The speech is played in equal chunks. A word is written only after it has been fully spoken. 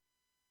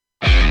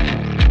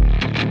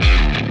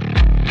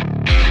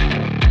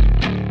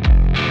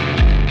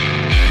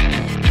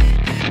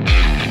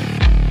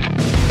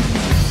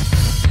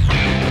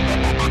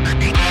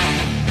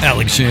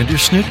Alexander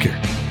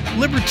Snitker,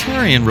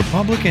 libertarian,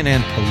 Republican,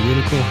 and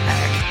political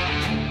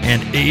hack.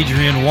 And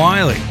Adrian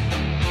Wiley,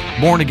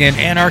 born-again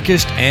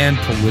anarchist and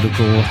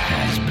political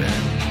has-been.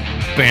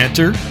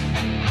 Banter,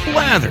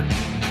 blather,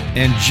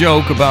 and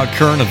joke about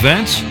current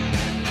events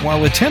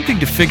while attempting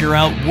to figure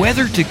out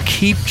whether to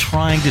keep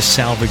trying to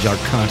salvage our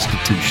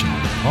constitutional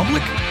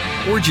republic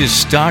or just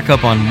stock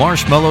up on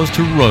marshmallows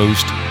to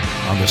roast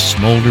on the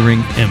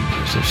smoldering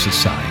embers of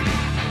society.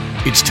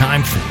 It's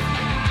time for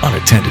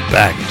Unattended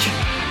Baggage.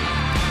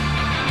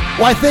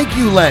 Why, thank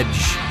you, Ledge.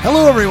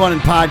 Hello, everyone in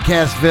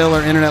Podcastville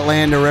or Internet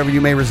Land or wherever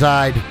you may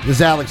reside. This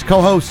is Alex,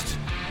 co-host,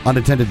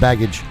 Unattended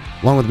Baggage.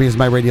 Along with me is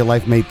my radio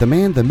life mate, the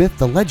man, the myth,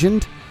 the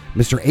legend,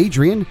 Mr.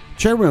 Adrian,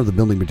 chairman of the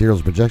Building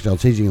Materials, Projectile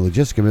Staging, and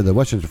Logistics Committee of the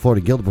Western Florida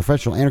Guild of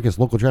Professional Anarchists,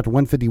 Local Chapter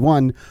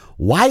 151.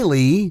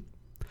 Wiley,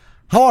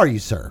 how are you,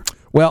 sir?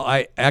 Well,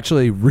 I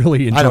actually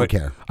really enjoyed. I don't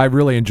care. I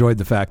really enjoyed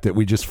the fact that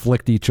we just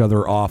flicked each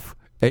other off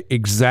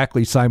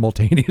exactly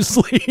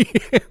simultaneously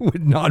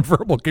with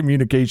nonverbal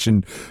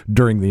communication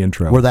during the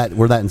intro. We're that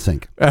in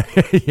sync.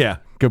 Yeah,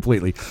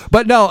 completely.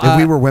 But no, if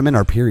we were women,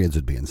 our periods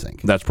would be in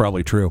sync. That's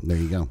probably true. There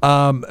you go.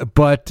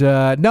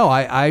 No,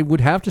 I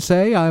would have to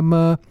say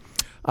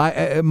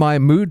my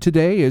mood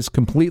today is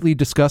completely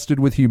disgusted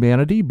with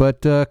humanity, but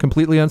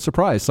completely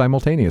unsurprised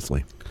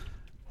simultaneously.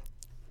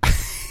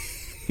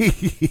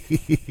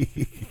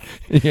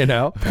 You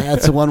know,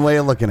 that's one way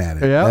of looking at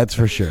it. Yeah, that's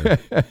for sure.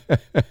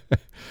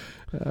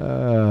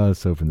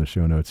 Let's open the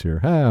show notes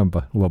here. I'm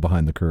a little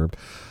behind the curve.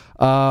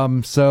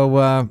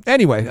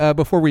 Anyway,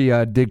 before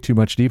we dig too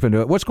much deep into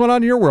it, what's going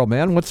on in your world,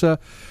 man?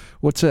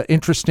 What's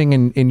interesting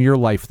in your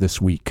life this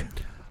week?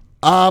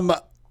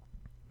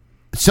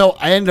 So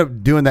I ended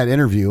up doing that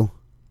interview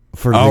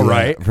for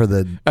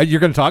the.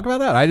 You're going to talk about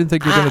that? I didn't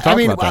think you were going to talk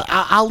about that.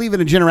 I'll leave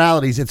it in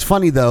generalities. It's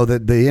funny though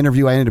that the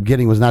interview I ended up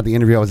getting was not the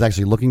interview I was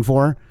actually looking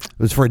for. It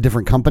was for a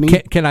different company.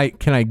 Can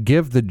I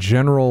give the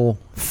general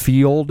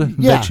field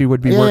that you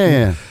would be working?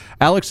 Yeah.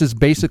 Alex is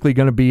basically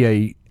going to be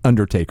a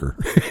undertaker.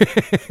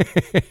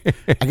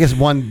 I guess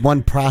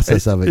one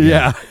process of it.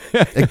 Yeah.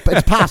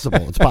 It's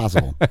possible. It's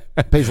possible.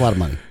 It pays a lot of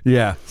money.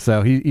 Yeah.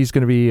 So he's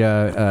going to be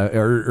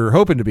or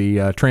hoping to be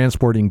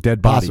transporting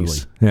dead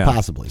bodies.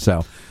 Possibly.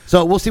 So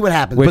we'll see what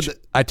happens. Which,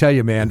 I tell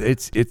you, man,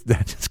 it's going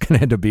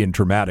to end up being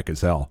traumatic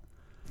as hell.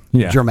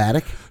 Yeah.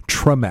 Dramatic?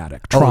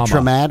 Traumatic. Trauma. Oh,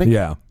 traumatic?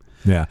 Yeah.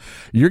 Yeah.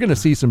 You're going to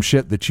see some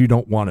shit that you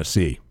don't want to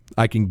see.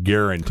 I can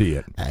guarantee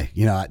it. Hey,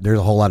 there's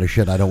a whole lot of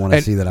shit I don't want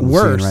to see that I'm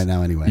seeing right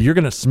now anyway. You're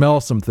going to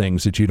smell some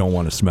things that you don't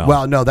want to smell.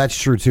 Well, no, that's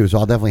true too. So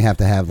I'll definitely have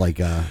to have I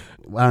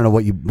don't know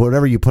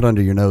whatever you put under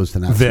your nose to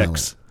not smell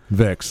it.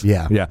 Vicks.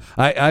 Yeah. Yeah.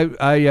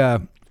 I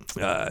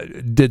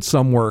did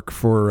some work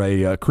for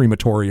a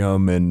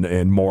crematorium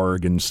and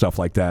morgue and stuff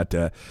like that.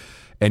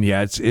 And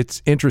yeah,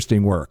 it's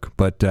interesting work.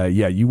 But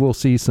yeah, you will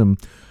see some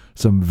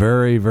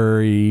very,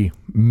 very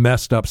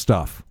messed up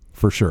stuff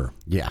for sure.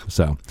 Yeah.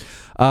 So.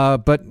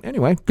 But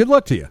anyway, good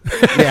luck to you.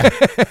 Yeah.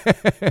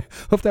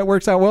 Hope that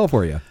works out well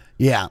for you.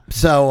 Yeah.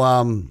 So,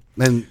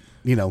 and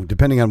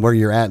depending on where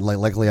you're at,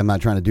 likely I'm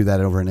not trying to do that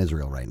over in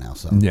Israel right now.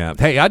 So yeah.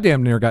 Hey, I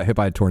damn near got hit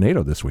by a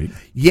tornado this week.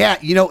 Yeah.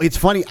 It's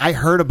funny. I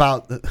heard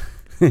about.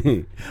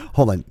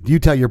 Hold on. You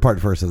tell your part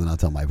first, and then I'll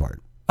tell my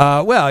part.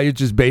 Well, it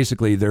just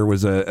basically there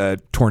was a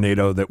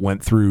tornado that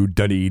went through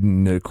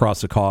Dunedin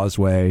across the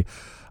causeway,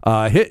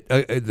 hit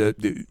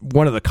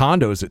one of the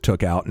condos it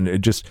took out, and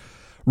it just.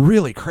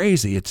 Really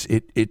crazy.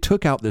 It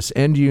took out this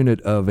end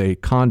unit of a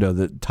condo,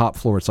 the top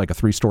floor. It's like a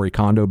 3-story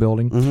condo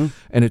building,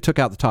 and it took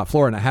out the top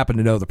floor. And I happened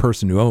to know the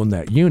person who owned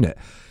that unit,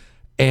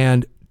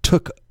 and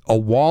took a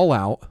wall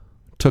out,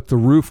 took the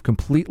roof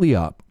completely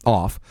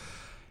off.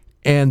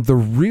 And the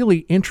really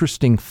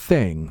interesting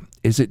thing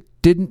is it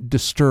didn't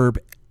disturb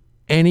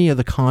any of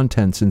the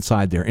contents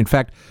inside there. In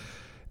fact,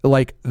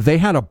 they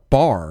had a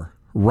bar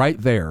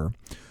right there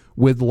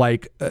with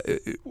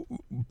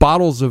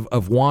bottles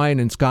of wine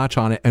and scotch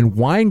on it and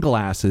wine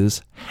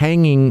glasses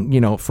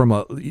hanging, from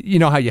how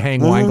you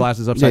hang wine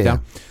glasses upside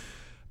down,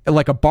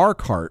 like a bar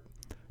cart.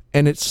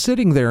 And it's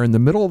sitting there in the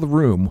middle of the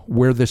room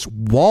where this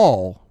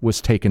wall was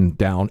taken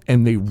down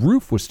and the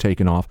roof was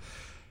taken off,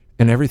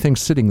 and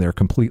everything's sitting there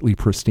completely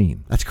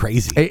pristine. That's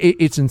crazy.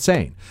 It's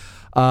insane.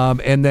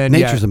 And then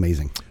nature's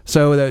amazing.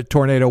 So the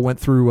tornado went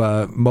through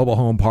a mobile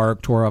home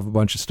park, tore off a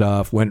bunch of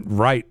stuff, went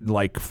right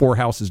 4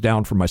 houses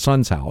down from my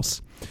son's house,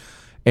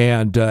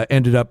 and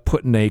ended up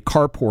putting a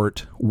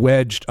carport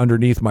wedged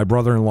underneath my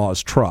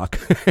brother-in-law's truck.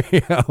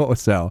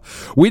 So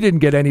we didn't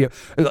get any,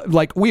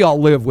 we all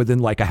live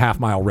within a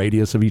half-mile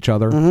radius of each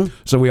other.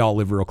 So we all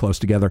live real close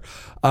together.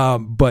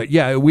 But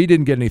yeah, we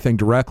didn't get anything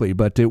directly,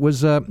 but it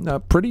was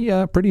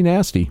pretty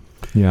nasty.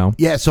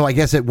 Yeah, so I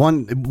guess at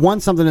one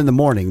something in the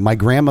morning, my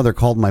grandmother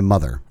called my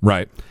mother.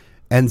 Right.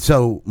 And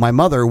so my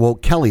mother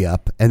woke Kelly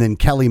up, and then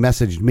Kelly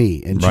messaged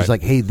me, and she's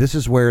like, "Hey, this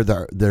is where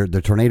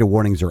the tornado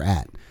warnings are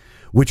at."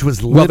 which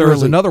was Well, literally there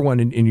was another one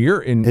in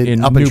up in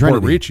Newport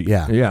Trinity. Richie.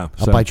 Yeah,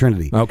 So- up by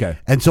Trinity. Okay.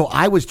 And so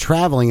I was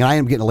traveling, and I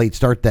am getting a late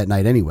start that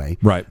night anyway.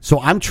 Right. So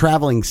I'm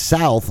traveling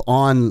south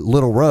on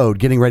Little Road,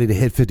 getting ready to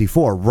hit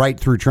 54 right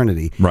through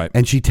Trinity. Right.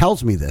 And she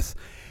tells me this.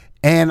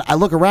 And I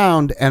look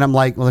around, and I'm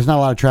like, well, there's not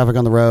a lot of traffic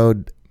on the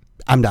road.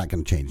 I'm not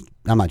going to change.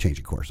 I'm not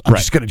changing course. I'm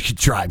just going to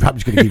drive. I'm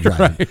just going to keep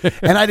driving.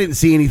 And I didn't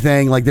see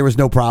anything. Like, there was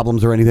no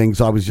problems or anything.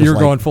 So I was just You were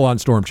going full on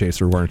storm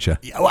chaser, weren't you?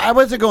 I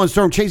wasn't going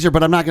storm chaser,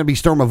 but I'm not going to be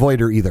storm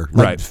avoider either.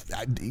 Like,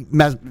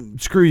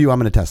 screw you. I'm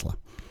in a Tesla.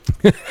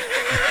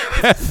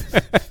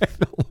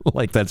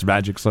 Like that's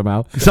magic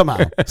somehow.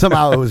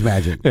 Somehow it was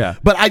magic. Yeah.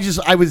 But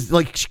I was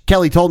like,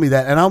 Kelly told me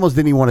that, and I almost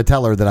didn't even want to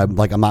tell her that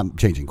I'm not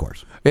changing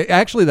course.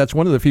 Actually, that's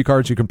one of the few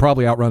cars you can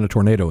probably outrun a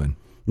tornado in.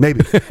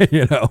 Maybe.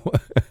 At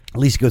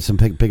least go some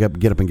pick up,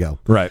 get up and go.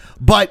 Right.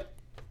 But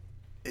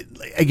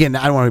again,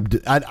 I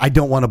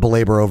don't want to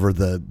belabor over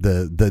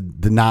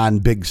the non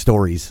big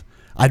stories.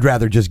 I'd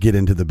rather just get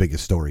into the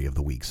biggest story of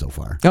the week so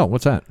far. Oh,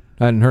 what's that?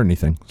 I hadn't heard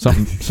anything.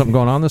 Something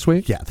going on this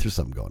week? Yeah, there's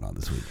something going on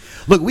this week.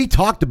 Look, we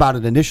talked about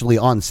it initially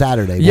on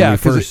Saturday. Yeah,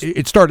 because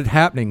it started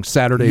happening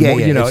Saturday. Yeah,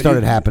 it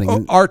started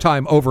happening. Our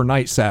time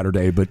overnight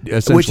Saturday, but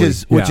essentially,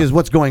 which is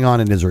what's going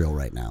on in Israel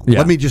right now. Yeah.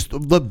 Let me just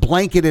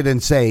blanket it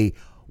and say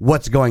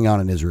what's going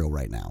on in Israel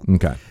right now.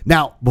 Okay.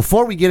 Now,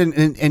 before we get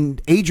in,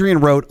 and Adrian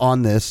wrote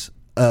on this,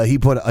 he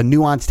put a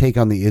nuanced take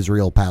on the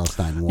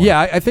Israel-Palestine war. Yeah,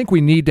 I think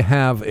we need to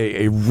have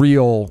a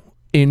real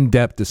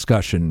in-depth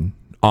discussion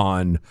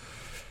on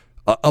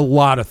a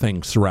lot of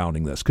things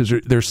surrounding this because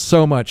there's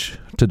so much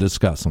to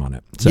discuss on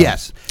it. So.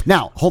 Yes.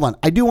 Now, hold on.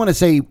 I do want to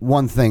say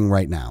one thing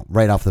right now,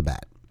 right off the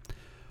bat.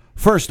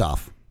 First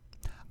off,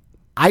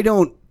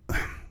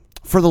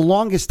 for the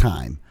longest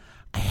time,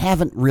 I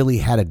haven't really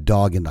had a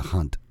dog in the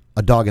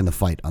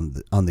fight on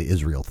the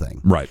Israel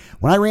thing. Right.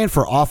 When I ran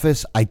for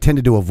office, I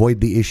tended to avoid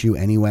the issue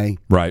anyway.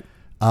 Right.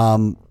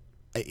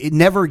 It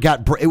never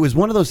got. It was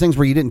one of those things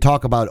where you didn't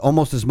talk about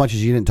almost as much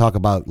as you didn't talk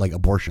about like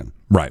abortion.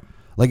 Right.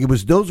 Like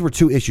those were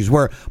two issues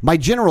where my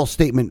general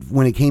statement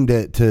when it came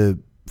to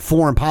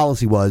foreign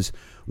policy was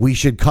we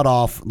should cut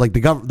off like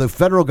the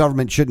federal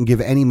government shouldn't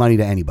give any money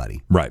to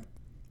anybody. Right.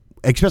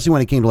 Especially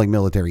when it came to like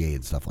military aid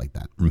and stuff like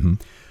that. Mm-hmm.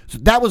 So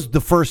that was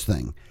the first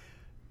thing.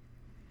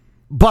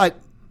 But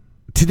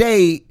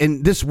today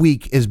and this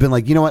week has been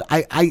like, you know what?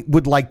 I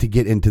would like to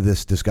get into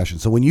this discussion.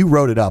 So when you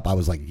wrote it up, I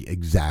was like,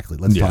 exactly.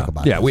 Let's talk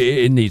about it. Yeah,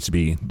 it needs to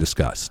be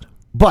discussed.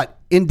 But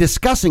in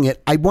discussing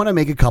it, I want to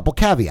make a couple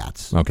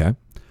caveats. Okay.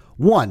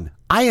 One,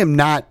 I am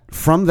not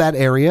from that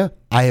area.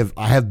 I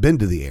have been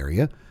to the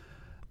area.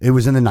 It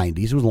was in the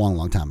 90s. It was a long,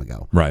 long time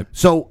ago. Right.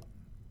 So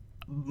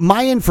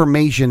my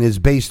information is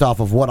based off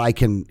of what I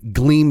can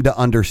glean to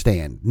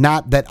understand,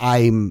 not that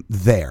I'm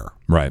there.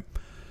 Right.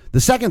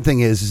 The second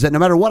thing is that no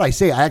matter what I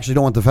say, I actually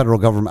don't want the federal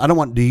government. I don't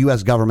want the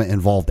U.S. government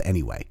involved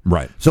anyway.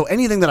 Right. So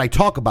anything that I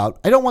talk about,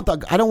 I don't want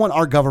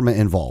our government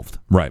involved.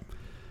 Right.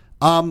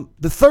 The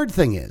third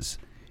thing is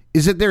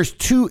that there's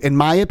two, in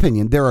my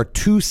opinion, there are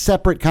two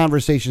separate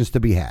conversations to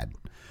be had.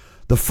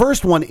 The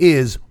first one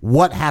is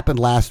what happened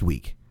last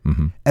week,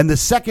 and the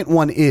second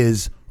one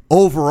is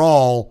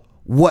overall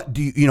what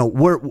do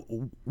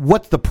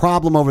what's the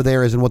problem over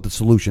there is and what the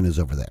solution is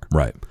over there.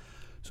 Right.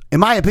 In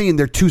my opinion,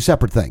 they're two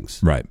separate things.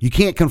 Right. You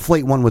can't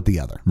conflate one with the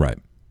other. Right.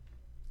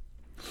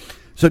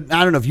 So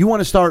I don't know if you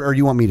want to start or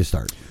you want me to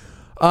start.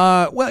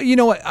 Well, you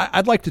know what?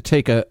 I'd like to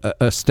take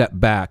a step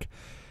back,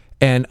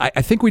 and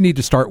I think we need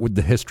to start with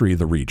the history of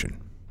the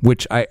region,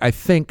 which I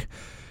think,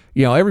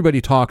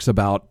 everybody talks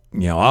about,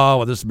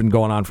 well, this has been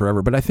going on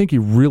forever, but I think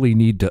you really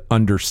need to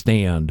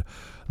understand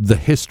the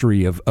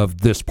history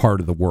of this part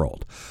of the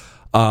world.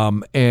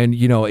 And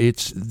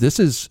this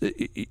is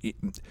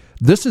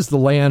the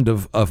land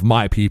of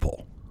my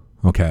people.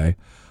 Okay.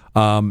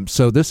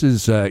 So this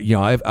is,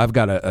 I've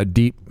got a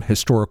deep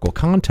historical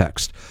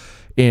context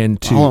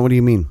into. Hold on, what do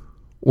you mean?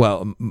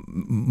 Well,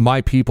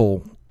 my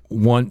people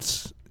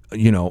once,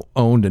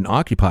 owned and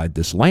occupied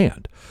this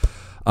land.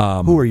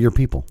 Who are your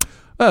people?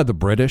 The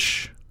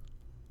British,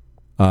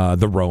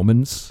 the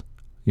Romans,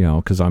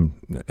 because I'm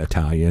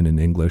Italian and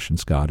English and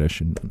Scottish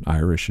and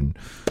Irish and,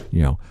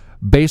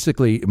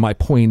 basically my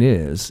point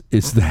is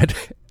that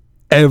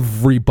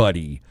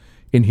everybody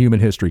in human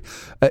history,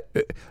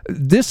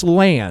 this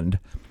land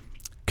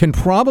can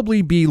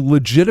probably be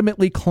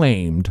legitimately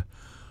claimed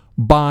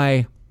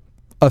by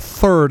a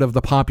third of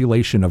the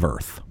population of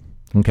Earth.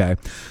 Okay.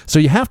 So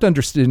you have to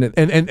understand it.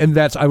 And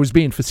that's, I was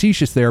being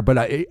facetious there, but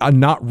I'm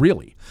not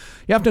really.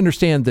 You have to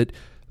understand that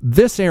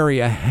this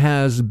area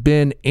has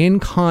been in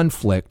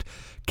conflict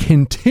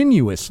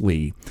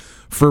continuously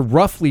for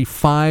roughly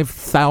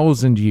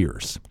 5,000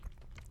 years.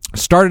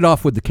 Started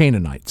off with the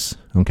Canaanites,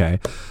 okay,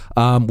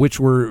 which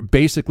were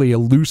basically a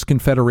loose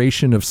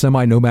confederation of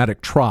semi-nomadic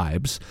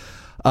tribes.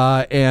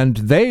 And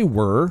they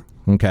were,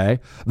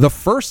 the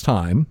first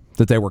time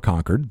that they were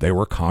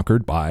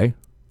conquered by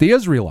the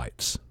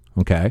Israelites,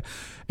 okay?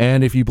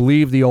 And if you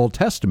believe the Old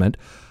Testament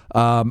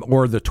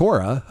or the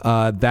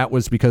Torah, that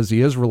was because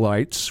the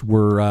Israelites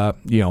were,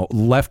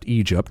 left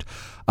Egypt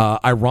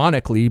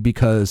ironically,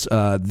 because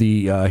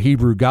the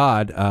Hebrew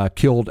God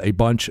killed a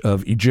bunch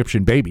of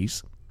Egyptian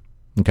babies.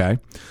 Okay,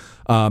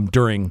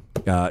 during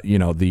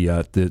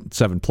the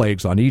 7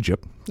 plagues on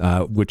Egypt,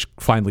 which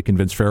finally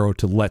convinced Pharaoh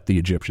to let the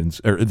Egyptians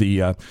or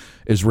the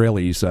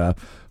Israelis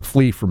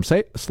flee from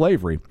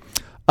slavery.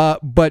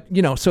 But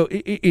so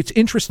it's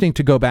interesting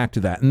to go back to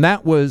that, and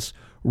that was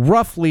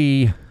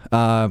roughly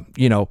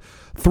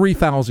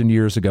 3,000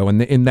 years ago, and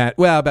in that,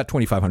 about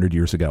 2,500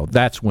 years ago,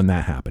 that's when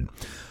that happened.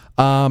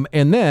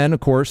 And then, of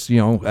course,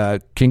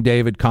 King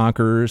David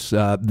conquers.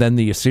 Then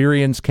the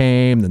Assyrians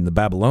came. Then the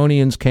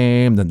Babylonians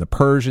came. Then the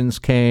Persians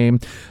came.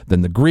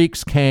 Then the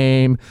Greeks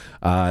came.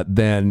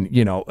 Then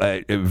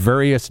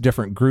various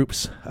different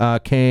groups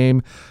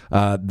came.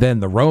 Then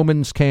the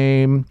Romans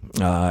came,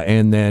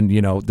 and then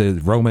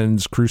the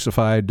Romans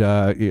crucified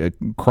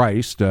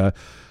Christ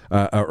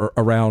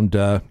around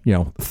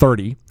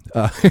 30,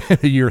 the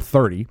year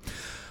 30.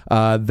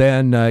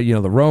 Then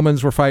the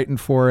Romans were fighting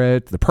for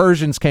it. The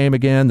Persians came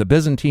again. The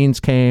Byzantines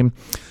came.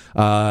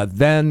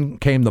 Then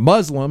came the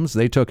Muslims.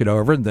 They took it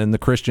over. And then the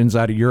Christians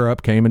out of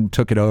Europe came and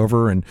took it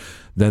over. And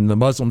then the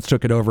Muslims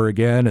took it over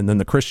again. And then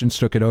the Christians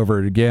took it over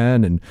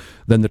again. And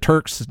then the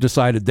Turks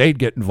decided they'd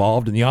get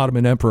involved. And the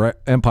Ottoman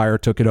Empire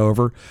took it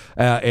over.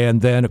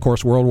 And then, of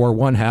course, World War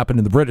I happened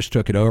and the British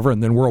took it over.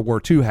 And then World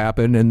War II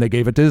happened and they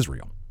gave it to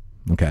Israel.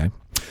 Okay.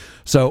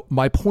 So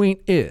my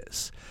point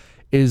is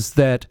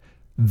that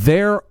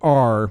there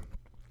are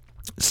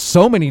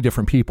so many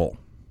different people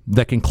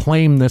that can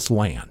claim this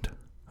land.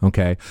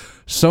 Okay.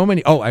 So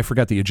many. Oh, I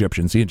forgot the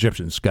Egyptians. The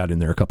Egyptians got in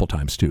there a couple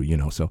times too,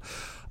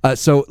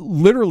 So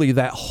literally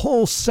that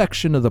whole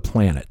section of the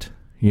planet,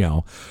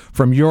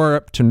 from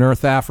Europe to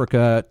North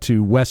Africa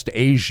to West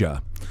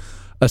Asia,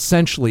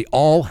 essentially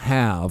all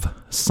have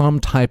some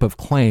type of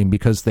claim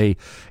because they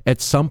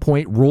at some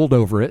point ruled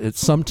over it. At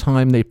some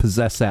time they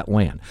possess that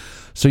land.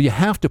 So you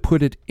have to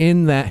put it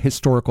in that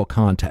historical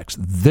context.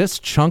 This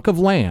chunk of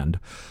land,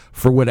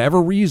 for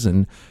whatever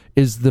reason,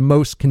 is the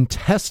most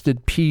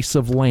contested piece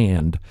of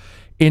land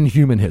in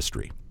human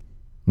history.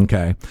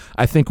 Okay?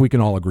 I think we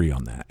can all agree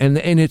on that. And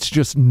it's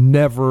just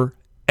never,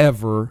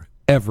 ever,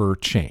 ever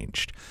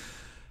changed.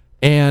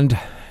 And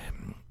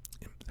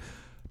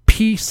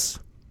peace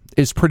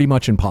is pretty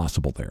much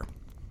impossible there.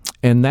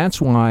 And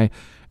that's why,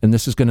 and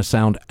this is going to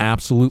sound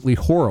absolutely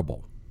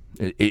horrible,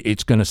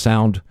 it's going to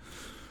sound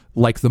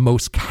like the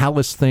most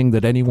callous thing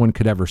that anyone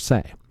could ever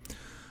say.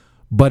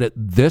 But at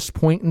this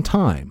point in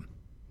time,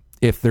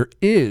 if there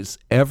is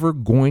ever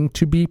going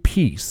to be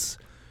peace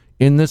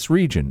in this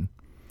region,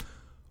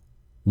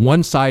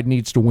 one side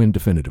needs to win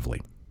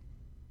definitively.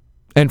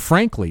 And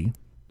frankly,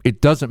 it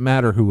doesn't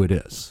matter who it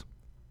is.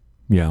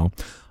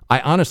 I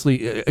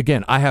honestly,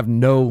 again, I have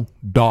no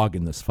dog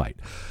in this fight.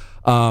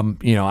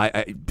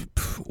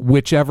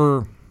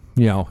 Whichever,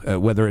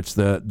 whether it's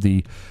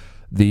the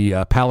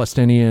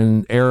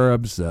Palestinian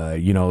Arabs,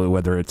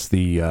 whether it's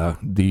the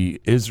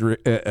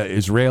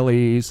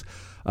Israelis,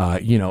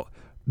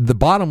 the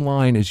bottom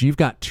line is you've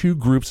got two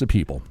groups of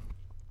people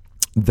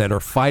that are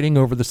fighting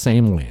over the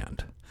same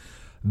land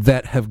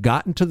that have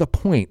gotten to the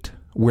point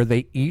where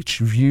they each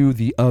view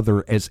the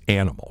other as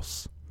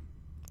animals.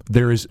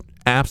 There is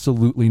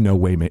absolutely no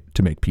way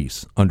to make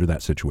peace under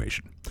that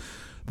situation.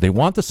 They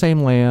want the same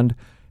land,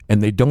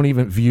 and they don't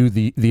even view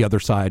the other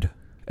side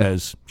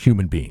as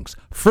human beings,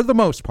 for the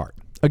most part.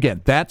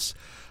 Again,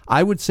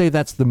 I would say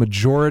that's the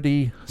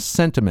majority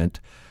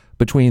sentiment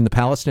between the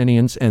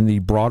Palestinians and the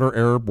broader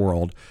Arab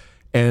world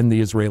and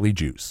the Israeli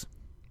Jews.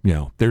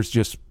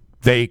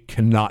 They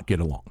cannot get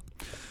along.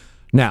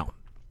 Now,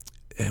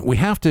 we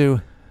have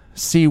to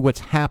see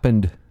what's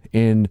happened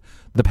in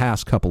the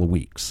past couple of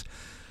weeks.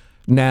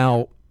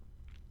 Now,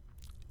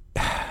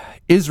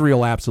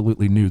 Israel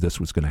absolutely knew this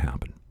was going to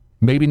happen.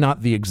 Maybe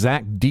not the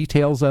exact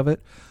details of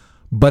it,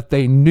 but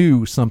they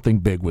knew something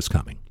big was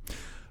coming.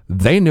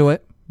 They knew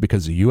it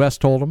because the U.S.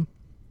 told them.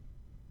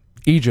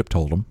 Egypt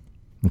told them.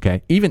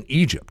 Okay, even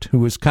Egypt, who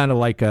was kind of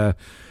like a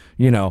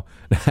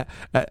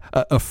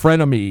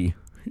frenemy.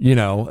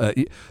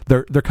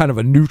 They're kind of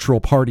a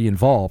neutral party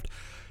involved.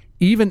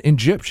 Even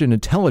Egyptian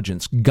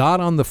intelligence got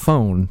on the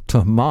phone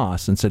to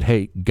Hamas and said,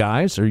 "Hey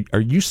guys, are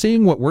you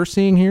seeing what we're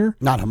seeing here?"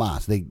 Not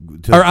Hamas. To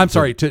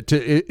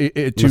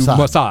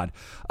Mossad,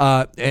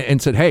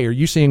 and said, "Hey, are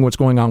you seeing what's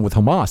going on with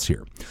Hamas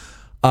here?"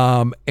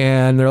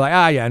 And they're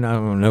like,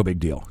 no big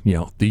deal.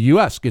 The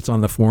U.S. gets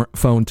on the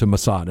phone to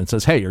Mossad and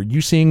says, "Hey, are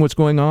you seeing what's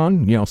going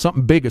on?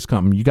 Something big is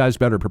coming. You guys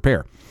better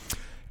prepare."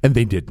 And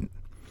they didn't.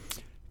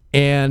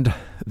 And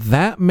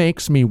that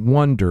makes me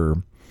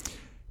wonder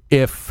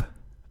if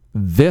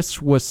this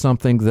was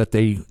something that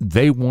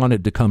they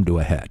wanted to come to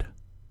a head.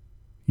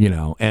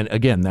 And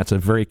again, that's a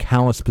very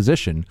callous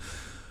position.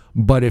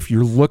 But if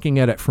you're looking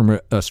at it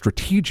from a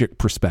strategic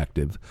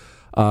perspective,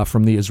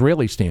 from the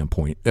Israeli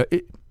standpoint,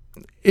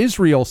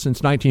 Israel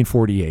since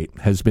 1948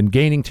 has been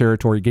gaining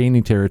territory.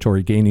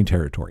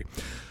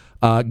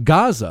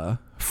 Gaza,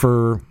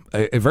 for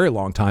a very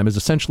long time, has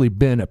essentially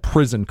been a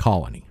prison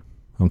colony.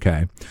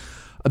 Okay.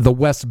 The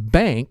West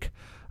Bank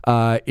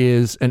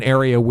is an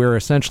area where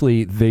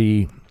essentially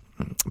the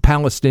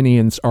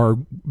Palestinians are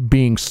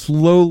being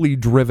slowly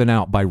driven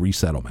out by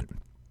resettlement.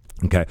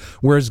 Okay.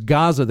 Whereas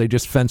Gaza, they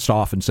just fenced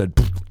off and said,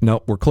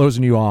 no, we're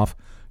closing you off.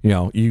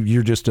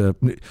 You're just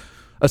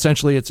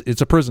essentially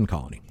it's a prison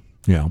colony,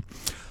 so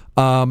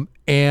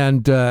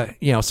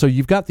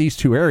you've got these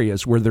two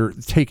areas where they're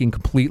taking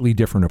completely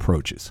different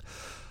approaches.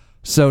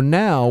 So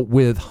now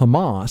with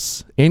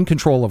Hamas in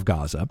control of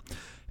Gaza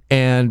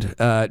and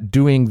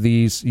doing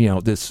these,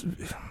 this,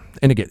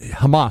 and again,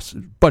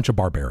 Hamas, bunch of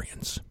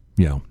barbarians,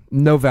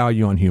 no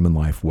value on human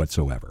life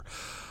whatsoever.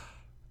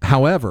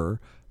 However,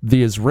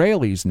 the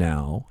Israelis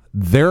now,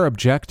 their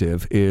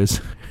objective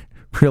is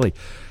really,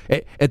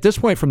 at this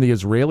point from the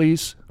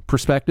Israelis'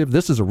 perspective,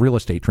 this is a real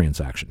estate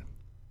transaction.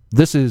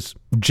 This is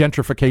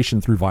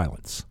gentrification through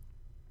violence.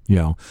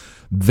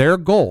 Their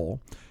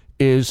goal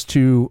is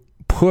to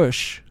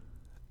push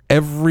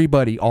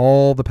everybody,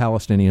 all the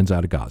Palestinians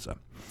out of Gaza.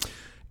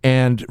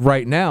 And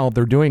right now,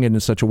 they're doing it in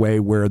such a way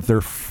where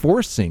they're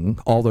forcing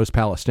all those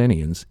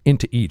Palestinians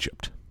into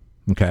Egypt.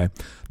 Okay?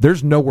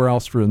 There's nowhere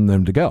else for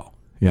them to go.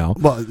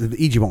 Well,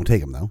 Egypt won't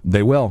take them, though.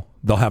 They will.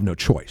 They'll have no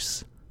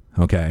choice.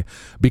 Okay?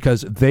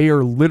 Because they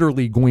are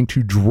literally going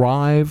to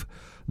drive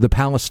the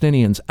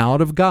Palestinians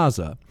out of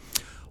Gaza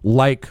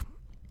like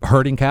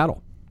herding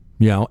cattle.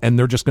 And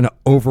they're just going to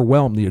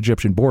overwhelm the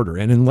Egyptian border.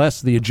 And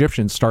unless the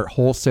Egyptians start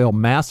wholesale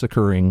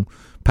massacring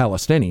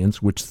Palestinians,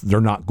 which they're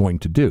not going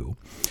to do,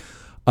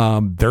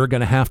 they're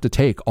going to have to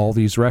take all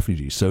these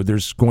refugees. So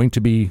there's going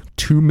to be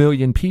 2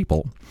 million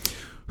people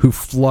who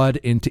flood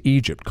into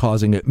Egypt,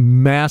 causing a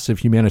massive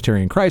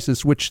humanitarian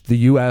crisis, which the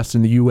U.S.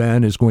 and the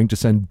UN is going to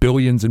send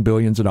billions and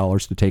billions of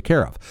dollars to take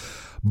care of.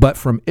 But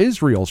from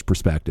Israel's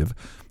perspective,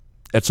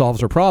 it solves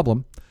their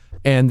problem.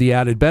 And the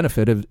added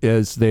benefit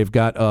is they've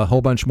got a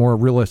whole bunch more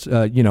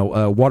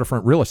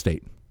waterfront real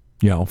estate,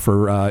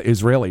 for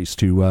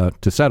Israelis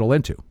to settle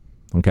into.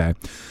 Okay,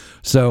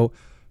 so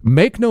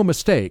make no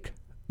mistake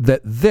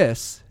that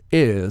this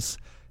is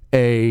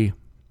a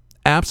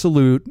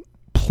absolute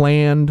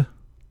planned,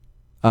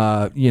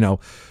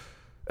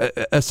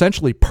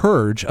 essentially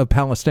purge of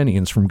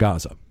Palestinians from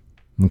Gaza.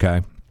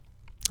 Okay,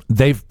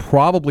 they've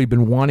probably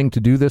been wanting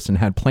to do this and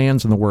had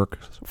plans in the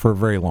works for a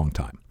very long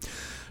time.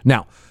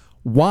 Now,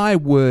 why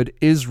would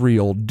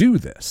Israel do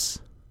this?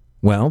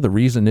 Well, the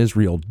reason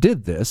Israel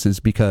did this is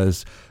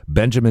because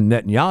Benjamin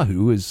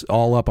Netanyahu is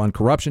all up on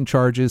corruption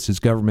charges. His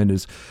government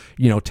is,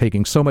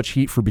 taking so much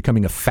heat for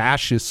becoming a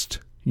fascist,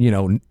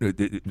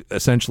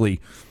 essentially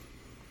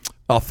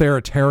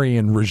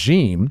authoritarian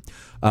regime.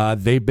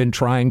 They've been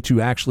trying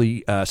to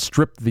actually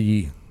strip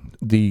the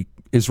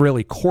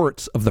Israeli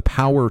courts of the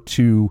power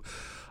to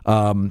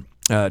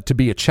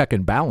be a check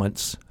and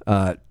balance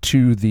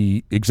to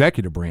the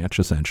executive branch,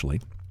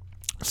 essentially.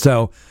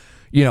 So,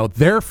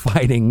 they're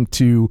fighting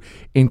to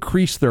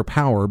increase their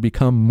power,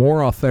 become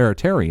more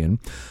authoritarian.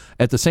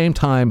 At the same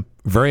time,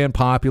 very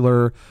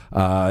unpopular.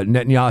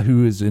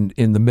 Netanyahu is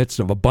in the midst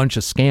of a bunch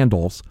of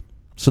scandals.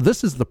 So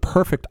this is the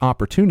perfect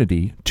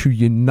opportunity to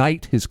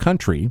unite his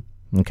country,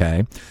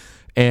 okay,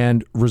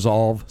 and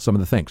resolve some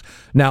of the things.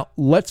 Now,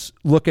 let's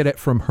look at it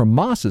from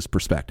Hamas's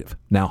perspective.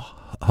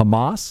 Now,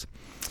 Hamas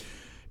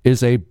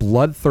is a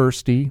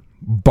bloodthirsty,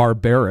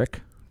 barbaric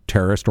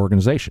terrorist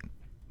organization,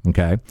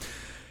 okay?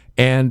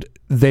 And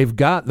they've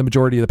got the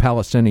majority of the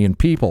Palestinian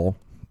people,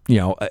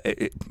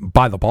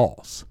 by the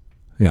balls.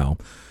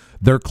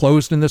 They're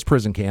closed in this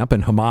prison camp,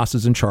 and Hamas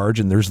is in charge,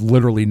 and there's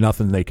literally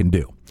nothing they can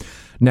do.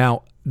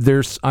 Now,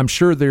 I'm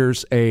sure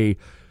there's a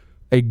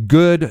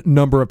good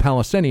number of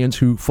Palestinians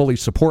who fully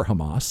support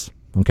Hamas,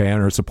 okay,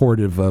 and are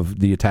supportive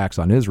of the attacks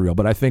on Israel.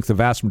 But I think the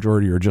vast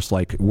majority are just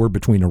like, we're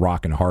between a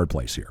rock and a hard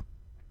place here.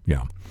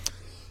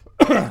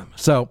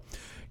 So,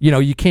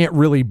 you can't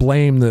really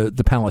blame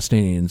the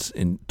Palestinians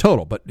in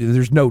total, but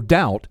there's no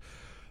doubt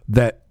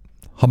that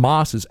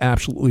Hamas is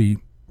absolutely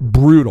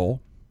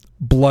brutal,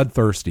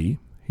 bloodthirsty,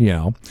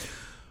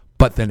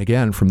 But then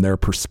again, from their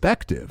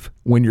perspective,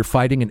 when you're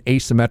fighting an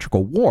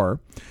asymmetrical war,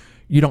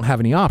 you don't have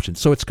any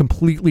options. So it's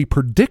completely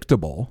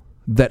predictable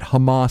that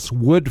Hamas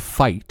would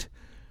fight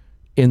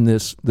in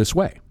this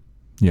way,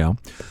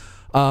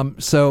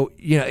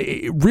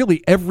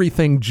 really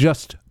everything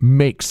just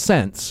makes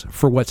sense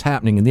for what's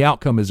happening, and the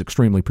outcome is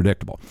extremely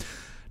predictable.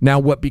 Now,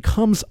 what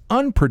becomes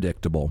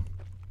unpredictable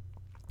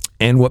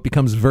and what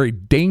becomes very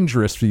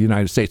dangerous for the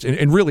United States,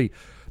 and really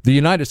the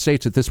United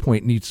States at this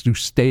point needs to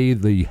stay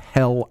the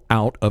hell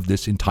out of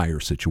this entire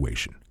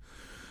situation.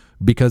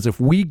 Because if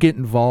we get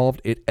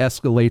involved, it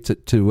escalates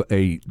it to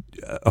a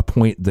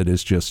point that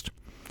is just,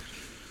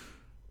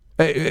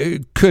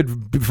 it could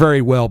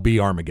very well be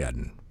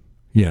Armageddon.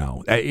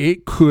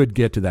 It could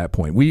get to that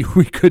point. We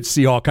could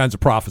see all kinds of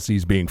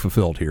prophecies being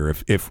fulfilled here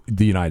if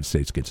the United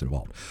States gets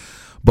involved.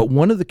 But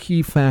one of the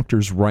key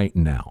factors right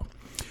now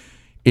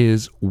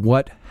is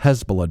what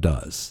Hezbollah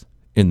does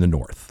in the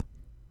north.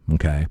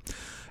 Okay?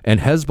 And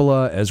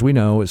Hezbollah, as we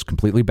know, is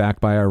completely backed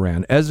by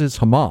Iran, as is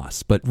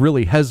Hamas. But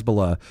really,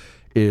 Hezbollah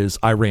is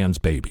Iran's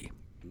baby.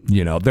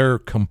 They're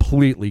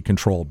completely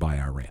controlled by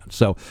Iran.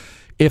 So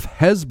if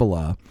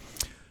Hezbollah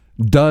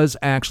does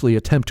actually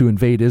attempt to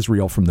invade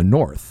Israel from the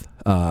north,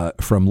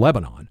 from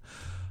Lebanon,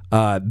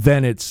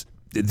 then it's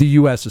the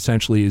U.S.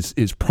 essentially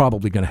is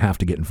probably going to have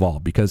to get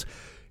involved, because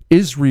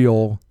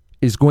Israel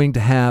is going to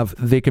have,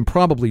 they can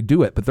probably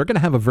do it, but they're going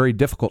to have a very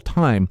difficult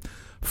time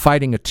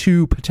fighting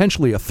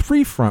potentially a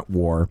three-front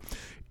war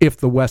if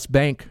the West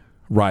Bank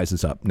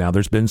rises up. Now,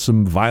 there's been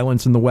some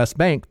violence in the West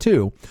Bank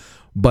too,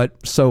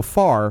 but so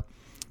far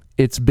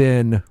it's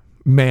been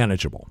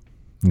manageable.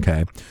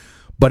 Okay.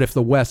 But if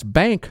the West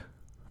Bank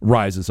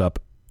rises up,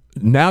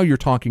 now you're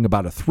talking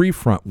about a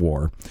three-front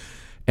war,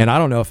 and I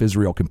don't know if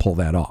Israel can pull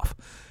that off.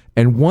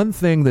 And one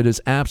thing that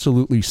is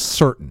absolutely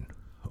certain,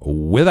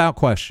 without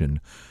question,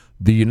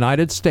 the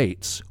United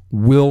States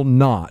will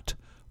not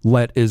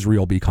let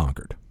Israel be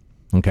conquered.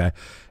 Okay.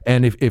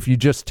 And if you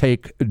just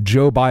take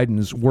Joe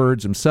Biden's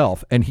words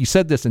himself, and he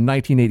said this in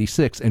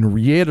 1986 and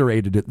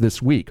reiterated it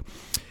this week,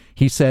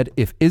 he said,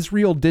 if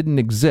Israel didn't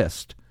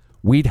exist,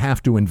 we'd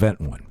have to invent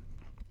one.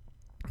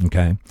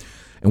 Okay.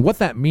 And what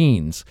that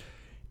means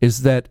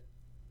is that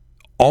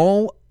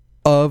all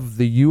of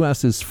the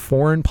U.S.'s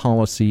foreign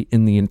policy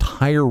in the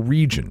entire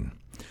region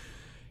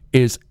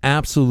is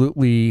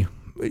absolutely,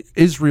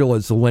 Israel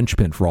is the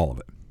linchpin for all of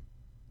it.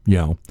 You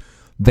know,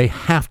 they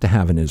have to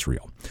have an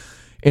Israel.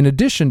 In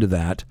addition to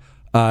that,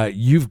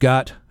 you've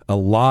got a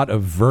lot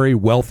of very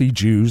wealthy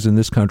Jews in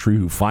this country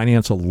who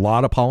finance a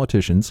lot of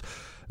politicians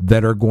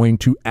that are going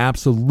to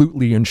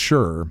absolutely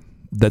ensure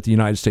that the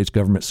United States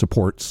government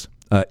supports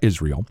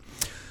Israel.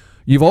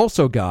 You've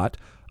also got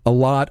a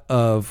lot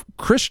of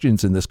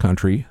Christians in this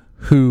country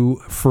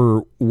who,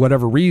 for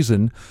whatever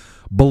reason,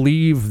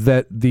 believe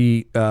that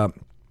the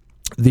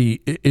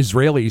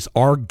Israelis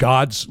are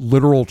God's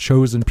literal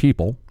chosen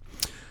people,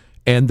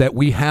 and that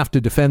we have to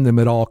defend them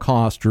at all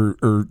costs,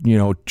 or you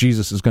know,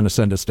 Jesus is going to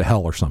send us to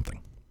hell or something.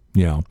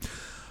 You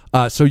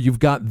know, so you've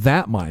got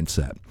that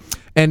mindset.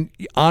 And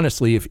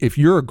honestly, if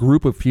you're a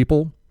group of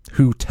people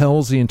who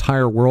tells the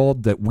entire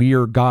world that we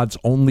are God's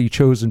only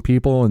chosen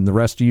people and the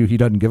rest of you he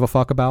doesn't give a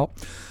fuck about,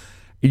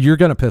 you're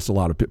going to piss a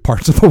lot of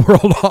parts of the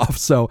world off.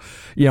 So,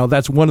 you know,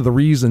 that's one of the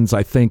reasons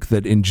I think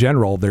that in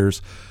general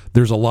there's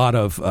a lot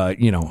of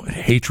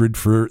hatred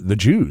for the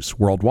Jews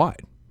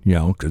worldwide. You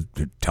know, because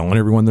they're telling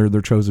everyone they're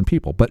their chosen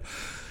people. But,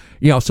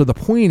 you know, so the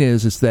point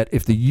is that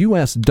if the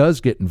U.S. does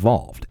get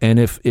involved, and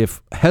if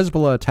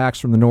Hezbollah attacks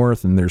from the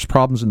north and there's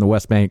problems in the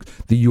West Bank,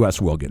 the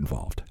U.S. will get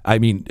involved. I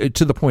mean,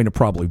 to the point of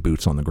probably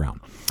boots on the ground.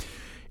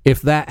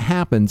 If that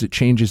happens, it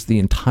changes the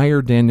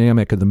entire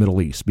dynamic of the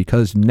Middle East,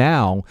 because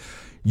now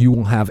you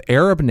will have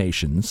Arab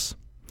nations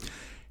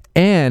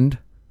and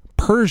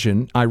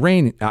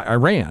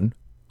Iran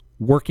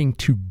working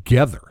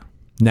together.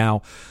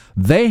 Now,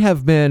 they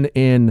have been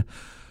in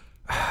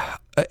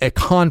a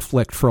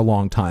conflict for a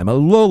long time, a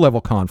low-level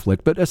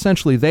conflict, but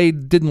essentially they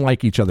didn't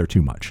like each other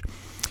too much.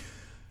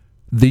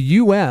 The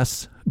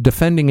U.S.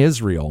 defending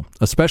Israel,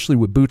 especially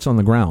with boots on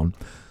the ground,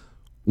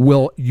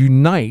 will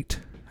unite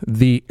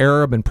the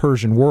Arab and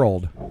Persian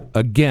world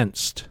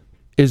against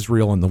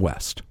Israel in the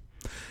West.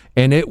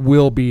 And it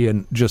will be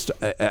just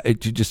a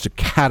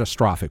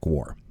catastrophic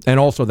war. And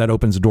also that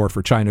opens the door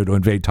for China to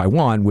invade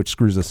Taiwan, which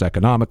screws us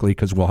economically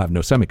because we'll have no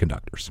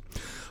semiconductors.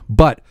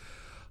 But,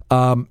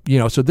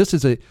 so this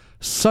is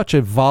such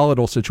a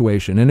volatile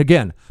situation. And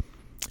again,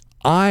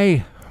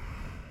 the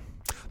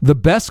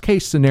best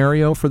case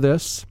scenario for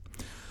this,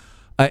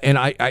 and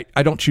I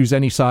don't choose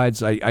any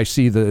sides. I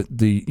see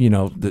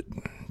the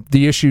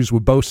issues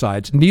with both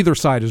sides. Neither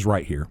side is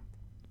right here.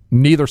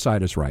 Neither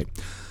side is right.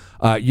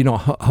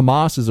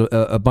 Hamas is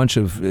a bunch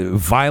of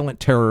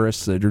violent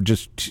terrorists that are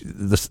just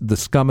the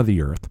scum of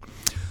the earth.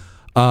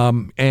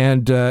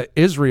 And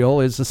Israel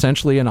is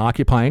essentially an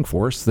occupying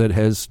force that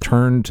has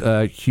turned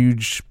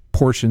huge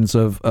portions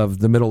of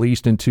the Middle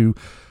East into,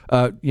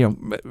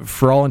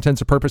 for all intents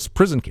and purposes,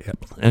 prison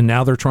camp. And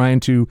now they're trying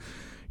to,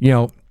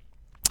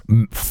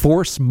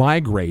 force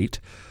migrate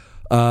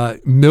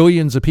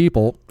millions of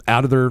people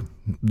out of their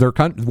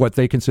what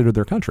they consider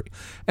their country.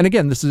 And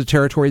again, this is a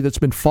territory that's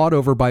been fought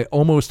over by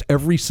almost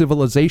every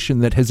civilization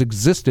that has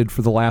existed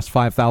for the last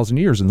 5,000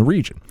 years in the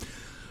region.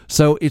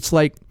 So it's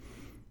like,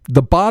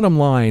 the bottom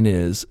line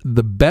is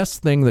the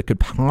best thing that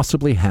could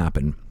possibly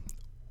happen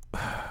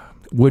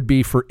would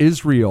be for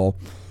Israel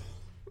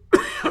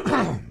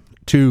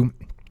to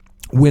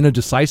win a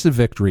decisive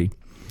victory,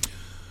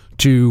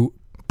 to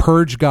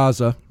purge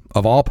Gaza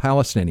of all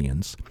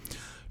Palestinians,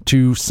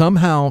 to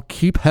somehow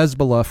keep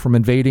Hezbollah from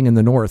invading in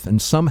the north,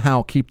 and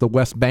somehow keep the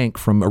West Bank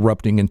from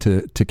erupting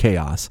into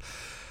chaos.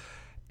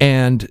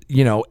 And,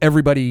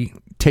 everybody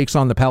takes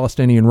on the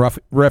Palestinian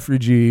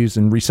refugees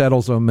and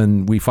resettles them,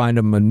 and we find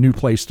them a new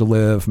place to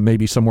live,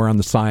 maybe somewhere on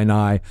the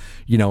Sinai.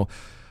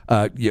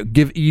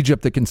 Give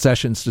Egypt the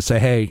concessions to say,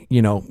 hey,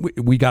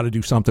 we got to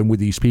do something with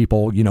these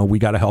people. We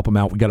got to help them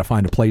out. We got to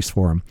find a place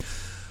for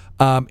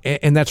them.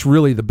 And that's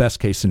really the best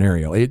case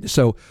scenario.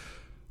 So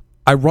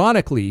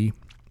ironically,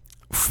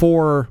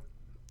 for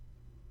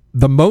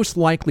the most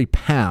likely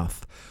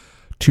path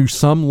to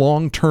some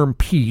long-term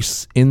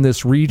peace in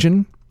this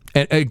region,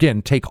 and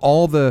again, take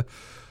all the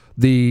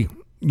the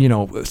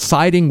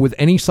siding with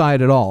any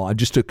side at all,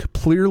 just a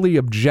clearly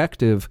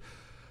objective,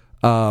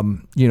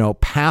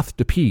 path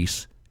to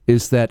peace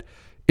is that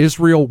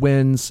Israel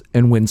wins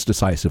and wins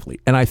decisively.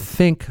 And I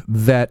think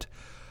that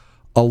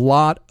a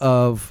lot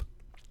of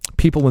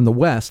people in the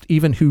West,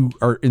 even who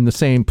are in the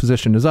same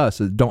position as us,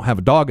 don't have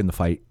a dog in the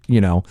fight,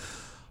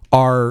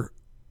 are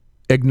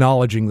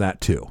acknowledging that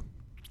too.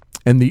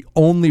 And the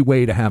only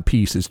way to have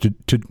peace is to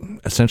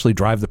essentially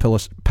drive the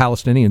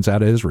Palestinians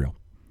out of Israel.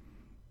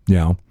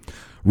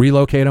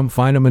 Relocate them,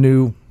 find them a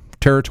new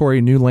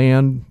territory, new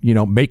land,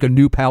 make a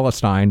new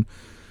Palestine,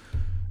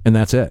 and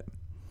that's it.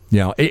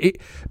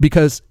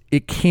 Because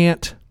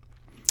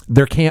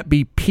there can't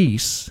be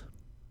peace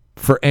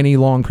for any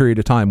long period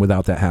of time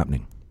without that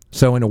happening.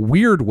 So in a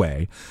weird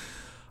way,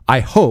 I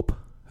hope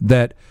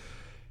that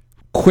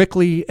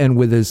quickly and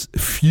with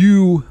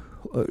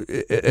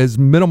as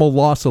minimal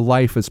loss of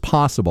life as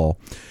possible,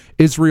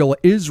 Israel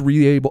is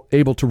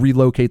able to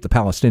relocate the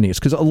Palestinians,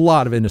 because a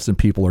lot of innocent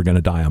people are going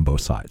to die on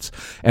both sides.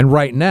 And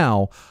right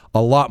now,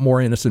 a lot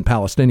more innocent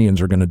Palestinians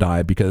are going to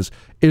die because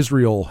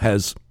Israel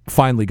has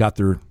finally got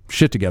their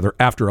shit together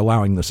after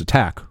allowing this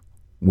attack,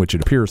 which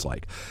it appears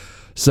like.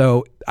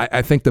 So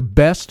I think the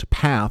best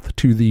path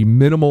to the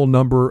minimal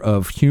number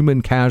of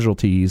human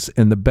casualties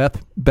and the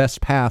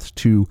best path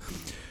to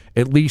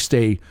at least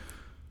a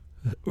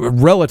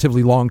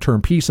relatively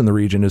long-term peace in the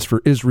region is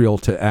for Israel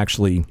to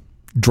actually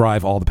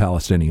drive all the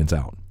Palestinians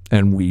out,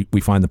 and we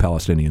find the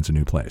Palestinians a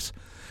new place.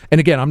 And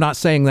again, I'm not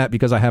saying that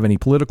because I have any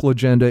political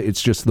agenda.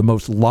 It's just the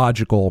most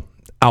logical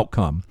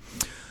outcome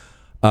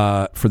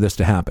for this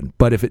to happen.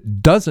 But if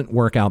it doesn't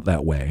work out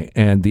that way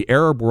and the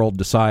Arab world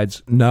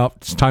decides, no,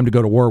 it's time to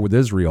go to war with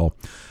Israel,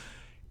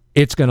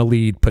 it's going to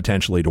lead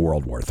potentially to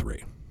World War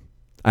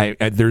III.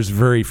 There's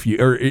very few,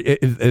 or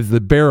at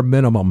the bare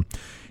minimum,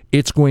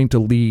 it's going to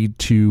lead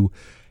to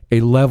a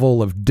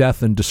level of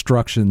death and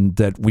destruction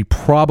that we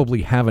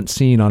probably haven't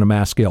seen on a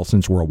mass scale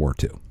since World War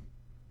II.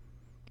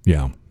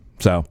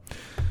 So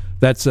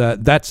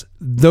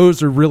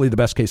those are really the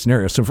best case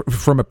scenarios. So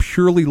from a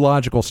purely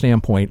logical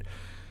standpoint,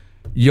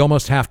 you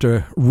almost have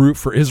to root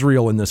for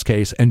Israel in this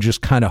case and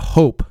just kind of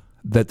hope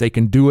that they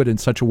can do it in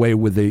such a way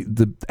with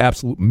the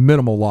absolute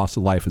minimal loss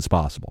of life as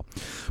possible.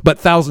 But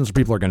thousands of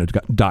people are going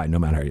to die no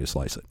matter how you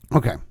slice it.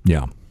 Okay.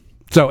 Yeah.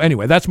 So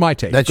anyway, that's my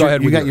take. Go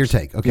ahead. You got your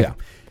take. Okay. Yeah.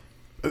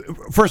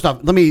 First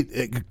off,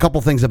 a couple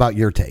things about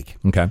your take.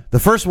 Okay. The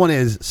first one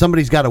is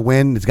somebody's got to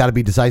win. It's got to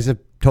be decisive.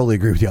 Totally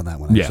agree with you on that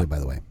one, actually, by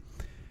the way.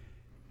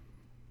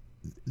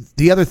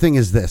 The other thing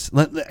is this.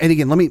 And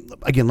again, let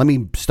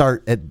me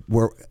start at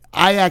where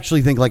I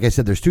actually think, like I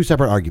said, there's two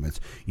separate arguments.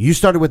 You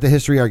started with the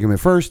history argument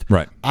first.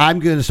 Right. I'm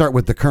going to start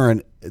with the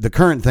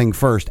current thing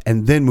first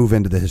and then move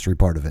into the history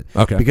part of it.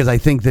 Okay. Because I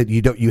think that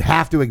you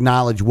have to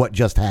acknowledge what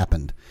just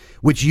happened,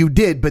 which you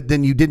did, but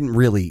then you didn't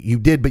really. You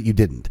did, but you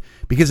didn't.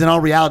 Because in all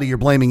reality, you're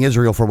blaming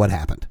Israel for what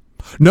happened.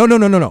 No.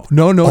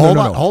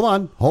 Hold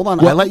on.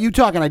 Well, I let you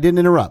talk and I didn't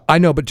interrupt. I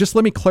know, but just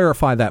let me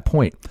clarify that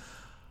point.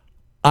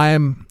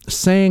 I'm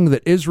saying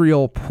that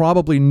Israel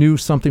probably knew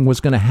something was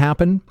going to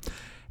happen,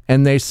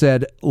 and they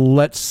said,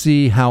 let's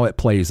see how it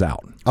plays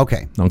out.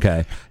 Okay.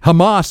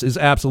 Hamas is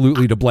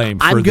absolutely to blame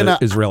for the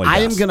Israeli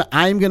deaths.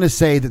 I'm gonna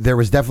say that there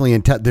was definitely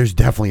there's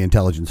definitely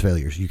intelligence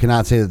failures. You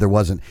cannot say that there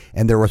wasn't,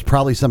 and there was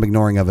probably some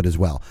ignoring of it as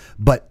well.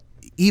 But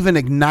even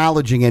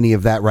acknowledging any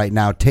of that right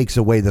now takes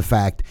away the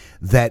fact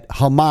that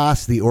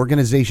Hamas, the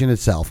organization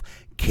itself,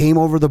 came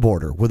over the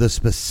border with a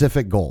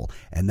specific goal.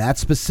 And that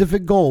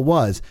specific goal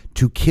was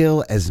to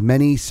kill as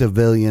many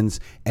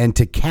civilians and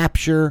to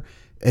capture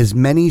as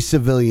many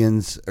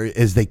civilians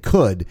as they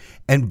could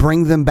and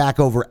bring them back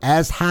over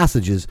as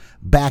hostages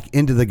back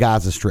into the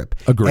Gaza Strip.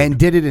 Agreed. And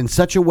did it in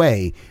such a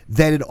way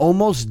that it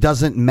almost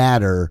doesn't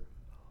matter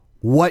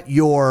what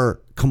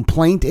your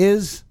complaint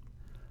is.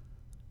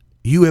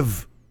 You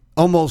have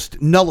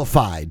almost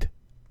nullified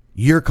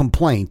your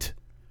complaint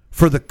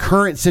for the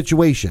current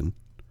situation.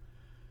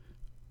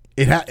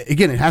 It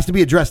has to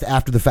be addressed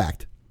after the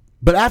fact.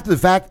 But after the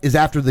fact is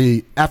after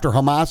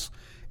Hamas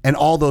and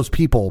all those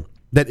people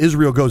that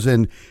Israel goes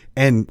in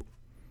and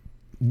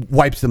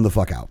wipes them the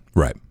fuck out.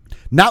 Right.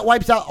 Not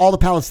wipes out all the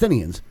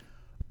Palestinians,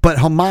 but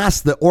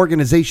Hamas, the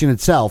organization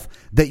itself,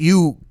 that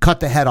you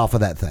cut the head off of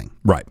that thing.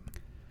 Right.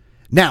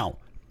 Now,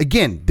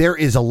 again, there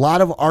is a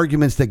lot of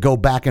arguments that go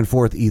back and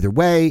forth either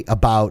way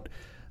about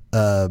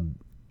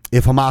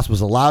if Hamas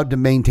was allowed to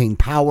maintain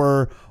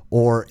power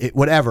or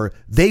whatever.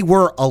 They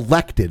were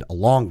elected a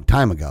long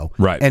time ago.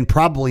 Right. And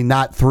probably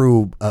not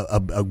through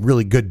a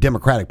really good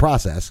democratic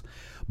process.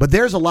 But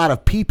there's a lot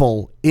of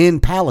people in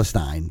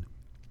Palestine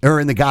or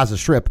in the Gaza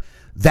Strip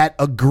that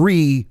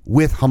agree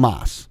with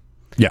Hamas.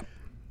 Yeah.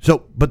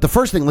 So, but the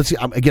first thing, let's see,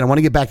 again, I want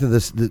to get back to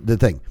this, the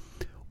thing.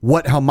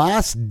 What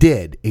Hamas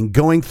did in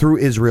going through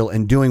Israel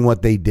and doing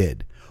what they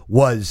did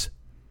was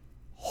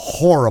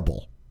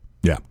horrible.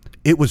 Yeah.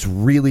 It was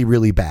really,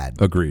 really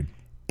bad. Agreed.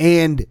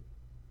 And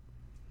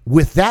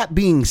with that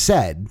being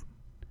said,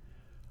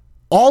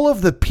 all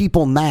of the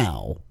people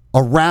now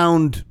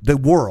around the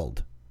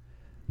world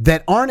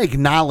that aren't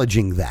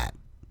acknowledging that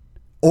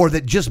or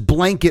that just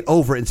blanket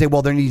over it and say,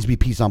 well, there needs to be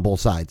peace on both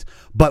sides,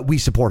 but we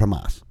support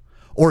Hamas.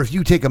 Or if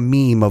you take a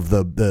meme of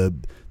the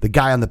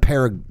guy on the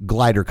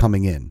paraglider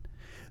coming in,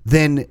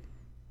 then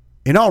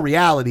in all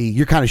reality,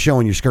 you're kind of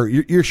showing your skirt.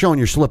 You're showing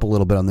your slip a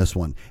little bit on this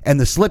one. And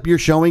the slip you're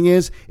showing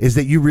is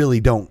that you really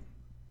don't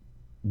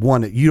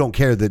want it. You don't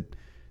care that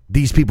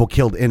these people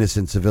killed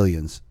innocent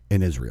civilians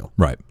in Israel.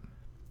 Right.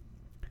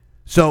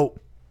 So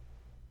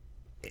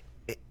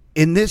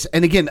in this,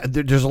 and again,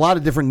 there's a lot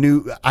of different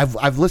new.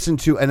 I've listened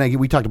to, and again,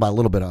 we talked about a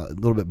little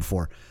bit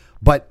before,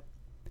 but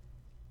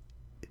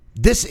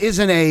this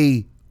isn't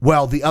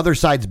the other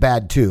side's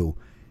bad too.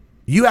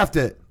 You have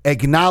to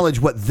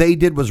acknowledge what they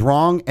did was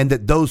wrong, and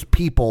that those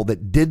people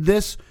that did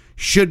this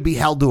should be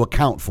held to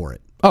account for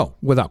it. Oh,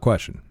 without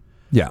question.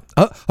 Yeah.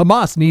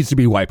 Hamas needs to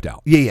be wiped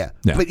out. Yeah.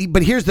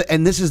 But here's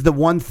and this is the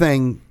one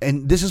thing,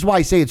 and this is why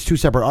I say it's two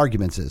separate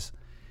arguments, is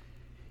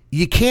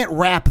you can't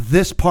wrap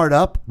this part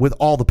up with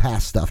all the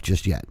past stuff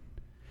just yet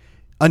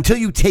until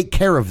you take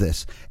care of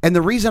this. And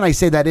the reason I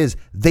say that is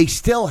they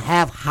still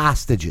have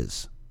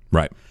hostages.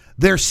 Right.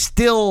 They're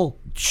still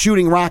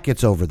shooting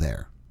rockets over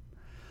there.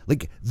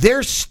 Like,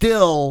 they're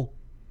still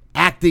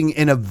acting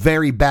in a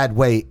very bad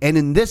way. And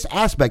in this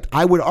aspect,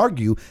 I would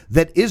argue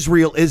that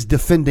Israel is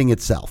defending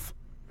itself.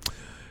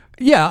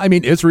 Yeah, I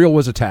mean, Israel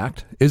was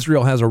attacked.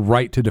 Israel has a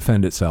right to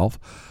defend itself.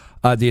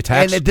 The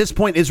attacks, and at this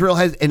point, Israel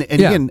has,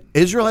 again,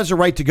 Israel has a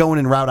right to go in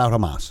and rout out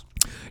Hamas.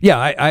 Yeah,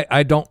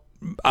 I don't.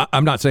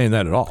 I'm not saying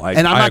that at all.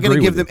 I'm not going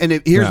to give them.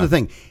 And here's the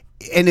thing,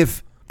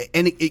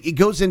 it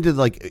goes into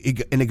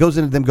it goes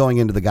into them going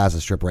into the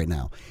Gaza Strip right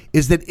now.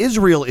 Is that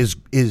Israel is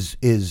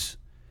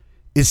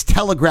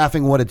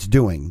telegraphing what it's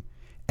doing,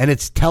 and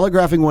it's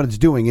telegraphing what it's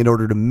doing in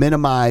order to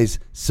minimize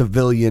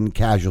civilian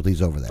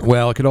casualties over there.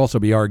 Well, it could also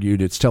be argued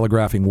it's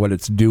telegraphing what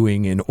it's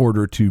doing in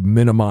order to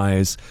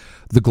minimize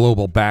the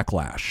global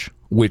backlash,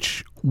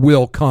 which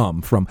will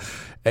come from.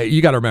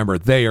 You got to remember,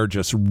 they are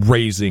just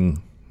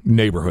raising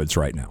neighborhoods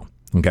right now.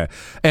 Okay,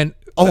 and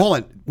hold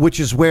on, which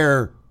is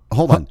where.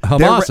 Hold on.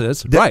 Hamas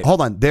is, right.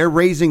 Hold on. They're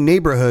raising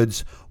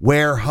neighborhoods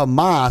where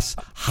Hamas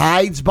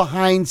hides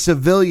behind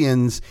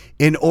civilians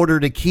in order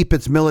to keep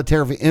its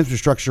military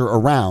infrastructure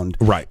around.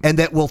 Right. And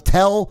that will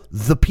tell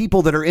the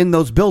people that are in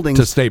those buildings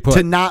to stay put,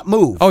 to not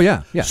move. Oh,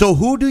 yeah. So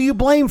who do you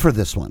blame for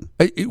this one?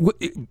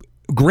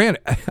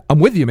 Granted, I'm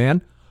with you,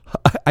 man.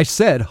 I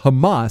said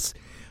Hamas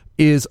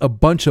is a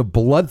bunch of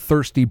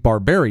bloodthirsty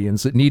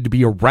barbarians that need to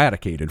be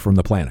eradicated from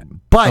the planet.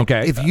 But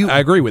okay, I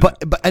agree with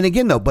that. But and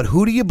again, though, but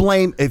who do you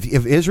blame if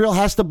Israel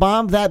has to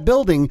bomb that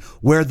building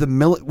where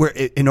where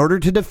in order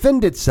to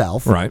defend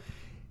itself, right,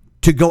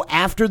 to go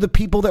after the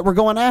people that were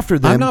going after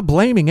them? I'm not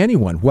blaming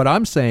anyone. What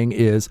I'm saying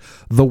is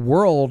the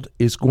world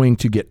is going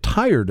to get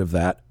tired of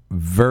that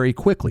very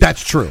quickly.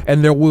 That's true,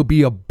 and there will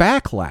be a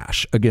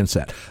backlash against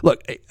that.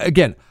 Look,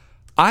 again,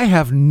 I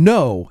have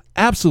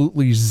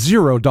absolutely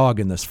zero dog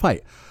in this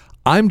fight.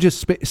 I'm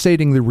just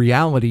stating the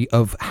reality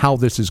of how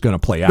this is going to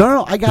play out.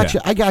 No, I got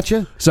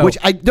you. So,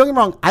 don't get me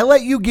wrong. I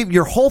let you give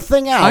your whole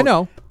thing out. I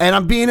know, and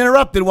I'm being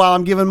interrupted while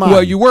I'm giving mine.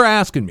 Well, you were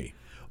asking me.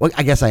 Well,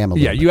 I guess I am a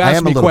little. Yeah, you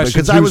asked me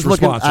questions because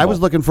I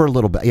was looking for a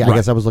little bit. Yeah, right. I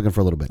guess I was looking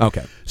for a little bit.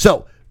 Okay.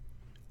 So,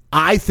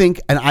 I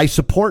think, and I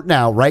support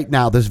right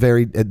now,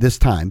 at this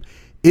time,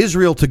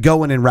 Israel to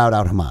go in and rout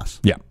out Hamas.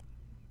 Yeah.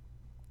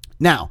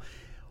 Now,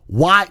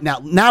 why?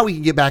 Now we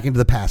can get back into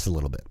the past a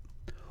little bit.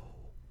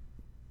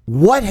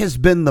 What has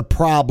been the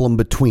problem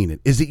between it?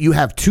 Is that you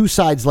have two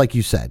sides, like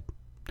you said.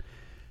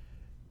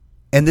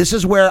 And this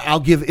is where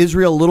I'll give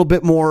Israel a little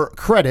bit more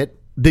credit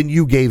than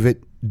you gave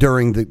it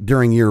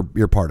during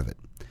your part of it.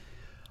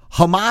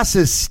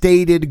 Hamas's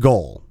stated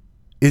goal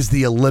is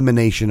the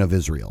elimination of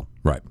Israel.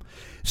 Right.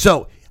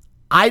 So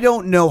I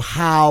don't know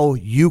how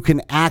you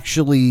can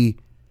actually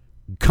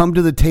come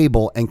to the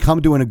table and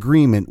come to an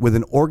agreement with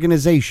an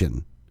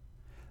organization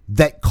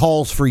that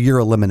calls for your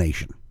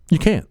elimination. You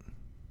can't.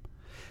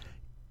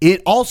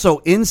 It also,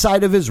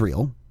 inside of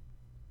Israel,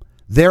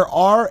 there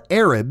are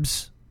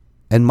Arabs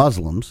and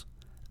Muslims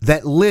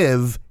that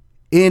live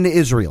in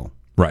Israel.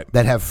 Right.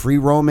 That have free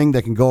roaming,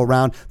 that can go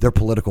around. There are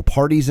political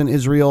parties in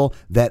Israel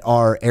that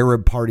are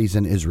Arab parties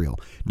in Israel.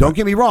 Don't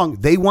get me wrong.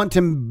 They want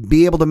to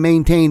be able to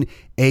maintain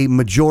a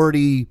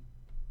majority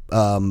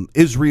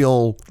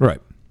Israel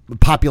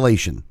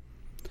population.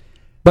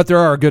 But there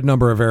are a good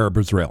number of Arab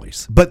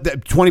Israelis. But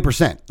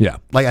 20%. Yeah.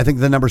 Like, I think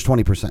the number's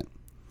 20%.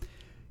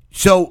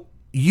 So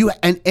you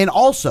and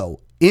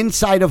also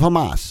inside of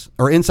Hamas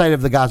or inside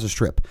of the Gaza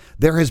Strip,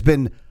 there has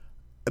been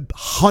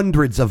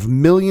hundreds of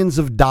millions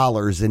of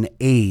dollars in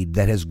aid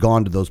that has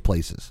gone to those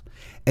places.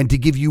 And to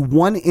give you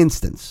one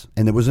instance,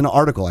 and there was an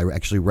article, I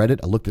actually read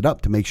it, I looked it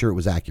up to make sure it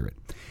was accurate,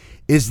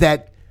 is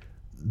that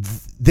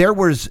there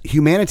was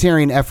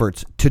humanitarian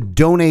efforts to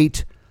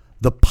donate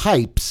the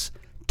pipes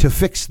to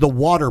fix the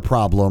water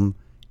problem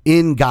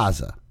in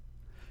Gaza.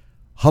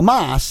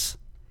 Hamas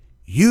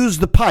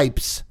used the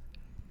pipes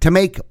to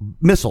make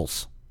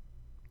missiles.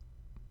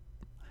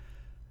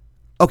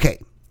 Okay,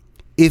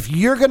 if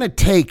you're going to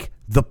take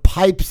the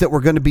pipes that were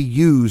going to be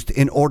used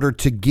in order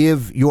to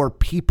give your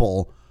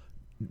people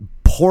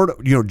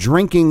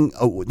drinking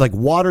like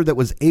water that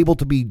was able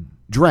to be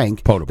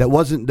drank, Potable. that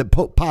wasn't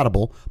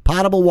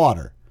potable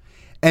water.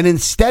 And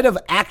instead of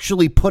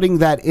actually putting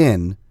that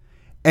in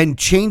and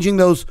changing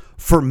those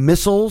for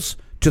missiles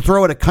to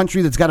throw at a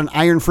country that's got an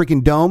iron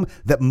freaking dome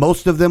that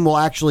most of them will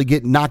actually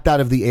get knocked out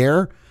of the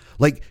air,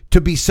 like to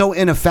be so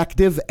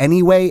ineffective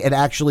anyway at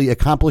actually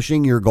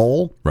accomplishing your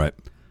goal. Right.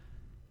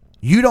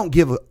 You don't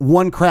give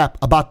one crap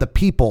about the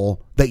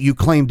people that you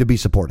claim to be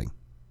supporting.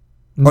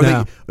 Or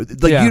No.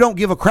 you don't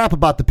give a crap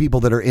about the people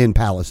that are in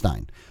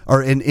Palestine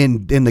or in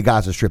the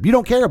Gaza Strip. You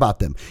don't care about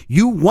them.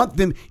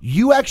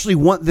 You actually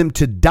want them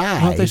to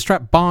die. Well, they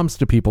strap bombs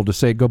to people to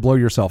say, go blow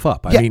yourself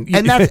up. I Yeah, mean,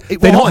 and that's- they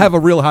well, don't hold on. have a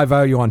real high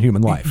value on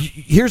human life.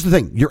 Here's the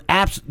thing.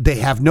 They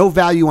have no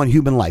value on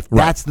human life.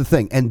 Right. That's the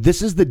thing. And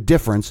this is the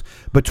difference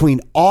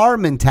between our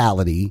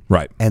mentality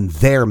Right. and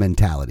their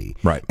mentality.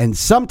 Right. And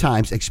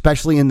sometimes,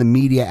 especially in the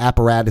media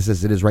apparatus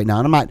as it is right now,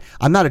 and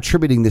I'm not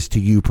attributing this to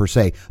you per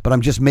se, but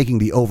I'm just making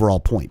the overall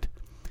point,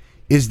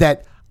 is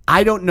that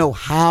I don't know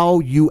how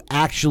you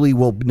actually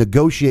will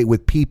negotiate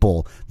with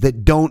people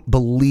that don't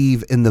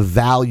believe in the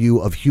value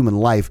of human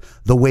life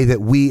the way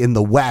that we in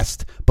the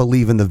West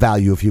believe in the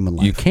value of human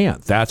life. You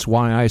can't. That's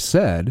why I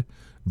said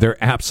there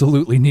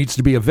absolutely needs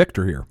to be a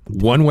victor here,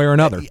 one way or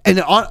another. And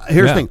here's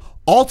Yeah. the thing.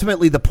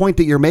 Ultimately, the point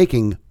that you're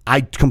making,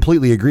 I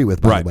completely agree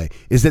with, by Right. the way,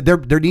 is that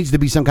there needs to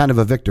be some kind of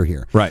a victor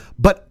here. Right.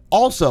 But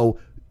also,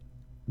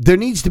 there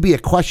needs to be a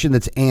question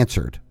that's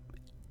answered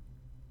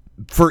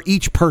for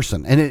each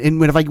person. And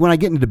when I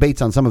get into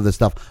debates on some of this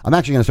stuff, I'm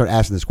actually going to start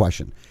asking this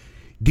question.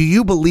 Do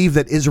you believe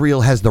that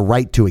Israel has the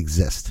right to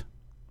exist?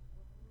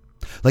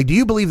 Like, do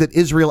you believe that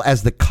Israel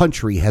as the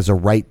country has a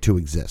right to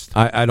exist?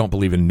 I don't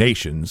believe in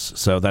nations,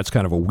 so that's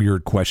kind of a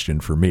weird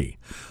question for me.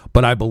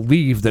 But I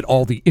believe that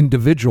all the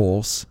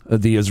individuals,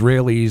 the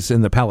Israelis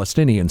and the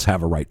Palestinians,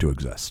 have a right to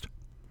exist.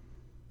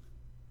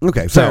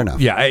 Okay, fair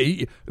enough.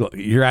 Yeah, look,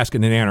 you're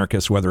asking an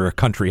anarchist whether a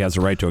country has a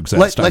right to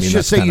exist. Let's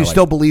just say you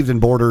still believed in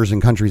borders and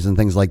countries and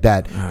things like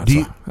that.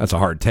 That's a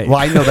hard take. Well,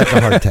 I know that's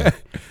a hard take.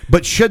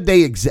 But should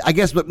they exist? I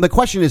guess the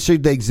question is,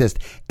 should they exist?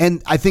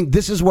 And I think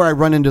this is where I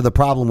run into the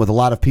problem with a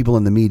lot of people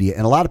in the media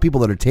and a lot of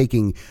people that are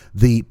taking up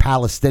the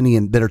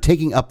Palestinian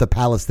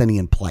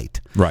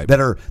plight. Right. That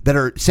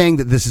are saying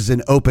that this is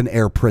an open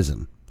air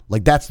prison.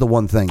 Like, that's the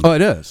one thing. Oh,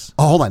 it is.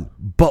 Oh, hold on.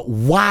 But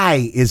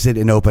why is it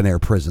an open air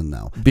prison,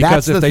 though? Because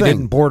That's if the they thing.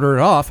 didn't border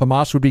it off,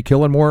 Hamas would be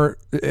killing more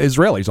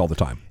Israelis all the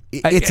time.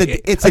 It's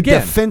a Again,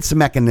 defense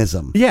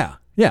mechanism. Yeah.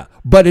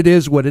 But it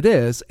is what it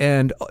is.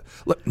 And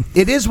look,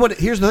 It is what.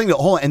 Here's the thing.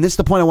 Hold on, and this is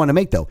the point I want to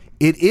make, though.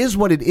 It is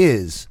what it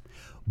is.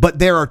 But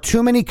there are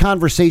too many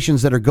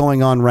conversations that are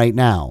going on right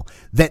now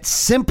that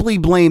simply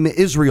blame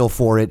Israel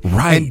for it,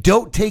 Right. and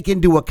don't take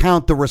into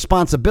account the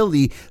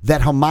responsibility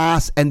that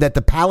Hamas and that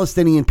the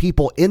Palestinian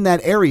people in that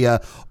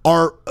area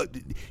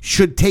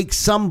should take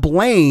some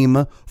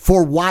blame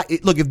for why.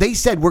 Look, if they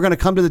said we're going to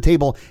come to the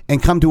table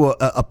and come to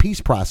a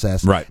peace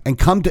process, Right. and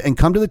come to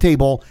the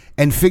table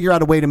and figure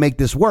out a way to make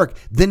this work,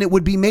 then it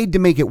would be made to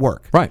make it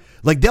work. Right.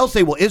 Like, they'll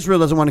say, well, Israel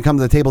doesn't want to come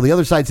to the table. The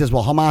other side says,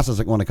 well, Hamas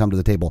doesn't want to come to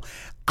the table.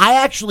 I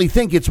actually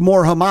think it's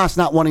more Hamas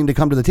not wanting to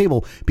come to the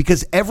table,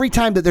 because every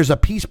time that there's a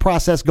peace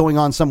process going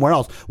on somewhere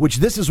else, which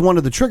this is one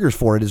of the triggers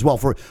for it as well,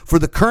 for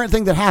the current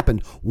thing that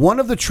happened, one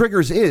of the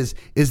triggers is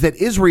that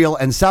Israel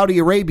and Saudi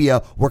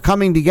Arabia were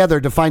coming together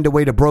to find a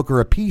way to broker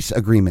a peace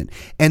agreement.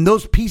 And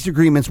those peace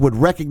agreements would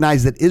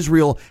recognize that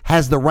Israel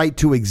has the right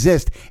to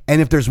exist.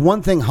 And if there's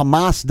one thing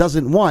Hamas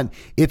doesn't want,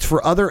 it's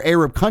for other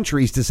Arab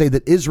countries to say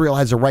that Israel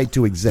has a right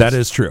to exist. that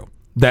is true.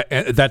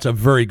 That's a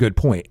very good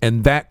point.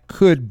 And that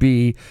could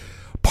be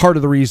part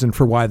of the reason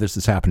for why this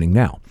is happening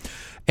now.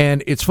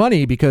 And it's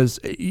funny because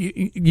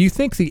you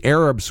think the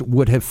Arabs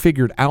would have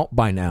figured out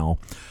by now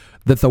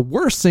that the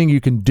worst thing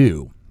you can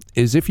do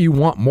is, if you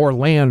want more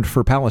land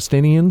for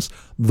Palestinians,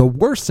 the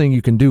worst thing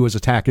you can do is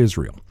attack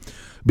Israel.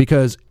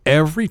 Because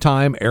every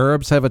time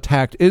Arabs have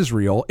attacked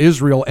Israel,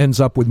 Israel ends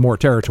up with more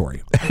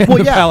territory. And Well,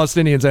 the yeah.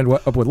 Palestinians end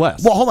up with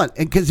less. Well, hold on,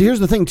 because here's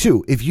the thing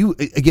too. If you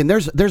again,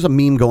 there's a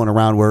meme going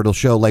around where it'll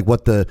show like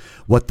what the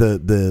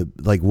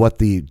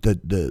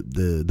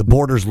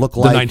borders look The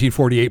like.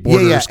 1948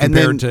 borders and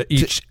then compared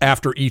to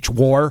after each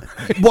war.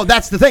 Well,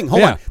 that's the thing.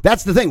 Hold Yeah. on.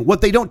 That's the thing.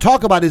 What they don't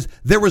talk about is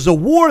there was a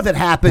war that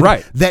happened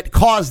Right. that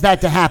caused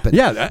that to happen.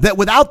 Yeah. That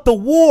without the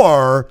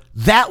war,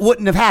 that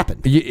wouldn't have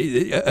happened.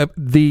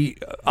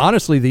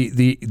 Honestly,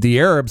 the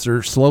Arabs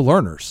are slow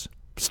learners.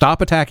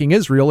 Stop attacking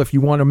Israel if you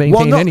want to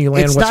maintain any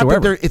land it's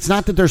whatsoever. It's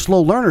not that they're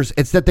slow learners.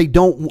 It's that they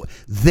don't.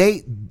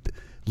 They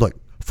look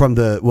from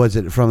the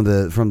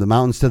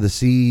mountains to the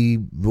sea.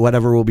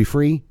 Whatever will be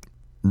free.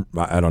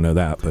 I don't know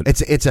that, but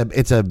It's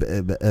a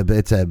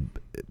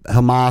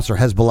Hamas or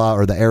Hezbollah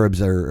or the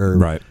Arabs are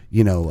Right.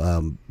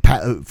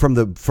 From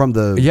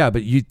the yeah,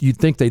 but you'd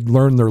think they'd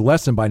learn their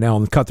lesson by now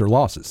and cut their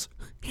losses.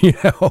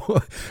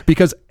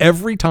 Because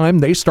every time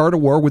they start a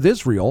war with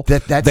Israel,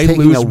 that's they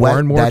taking lose more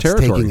and more that's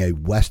territory. taking a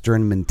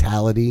Western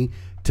mentality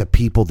to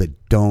people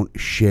that don't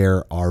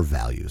share our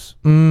values.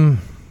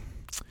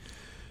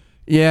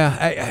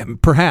 Yeah,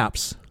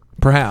 perhaps.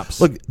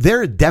 Perhaps. Look,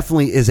 there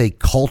definitely is a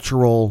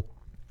cultural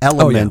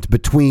element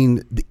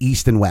between the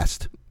East and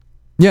West.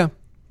 Yeah.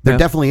 There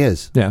definitely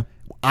is. Yeah.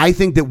 I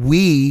think that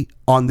we,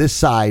 on this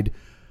side,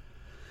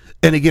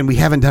 and again, we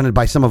haven't done it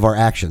by some of our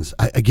actions.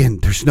 Again,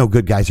 there's no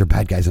good guys or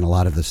bad guys in a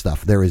lot of this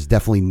stuff. There is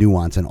definitely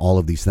nuance in all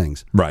of these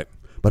things. Right.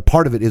 But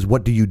part of it is,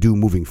 what do you do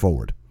moving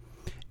forward?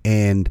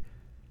 And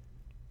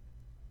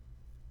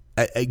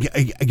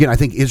again, I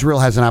think Israel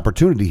has an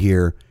opportunity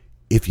here.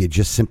 If you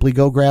just simply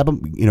go grab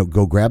them,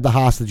 go grab the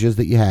hostages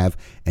that you have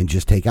and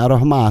just take out a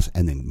Hamas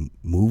and then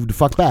move the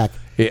fuck back,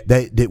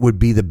 that would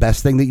be the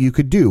best thing that you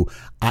could do.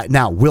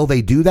 Now, will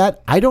they do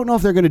that? I don't know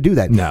if they're going to do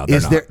that. No,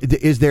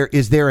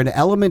 is there an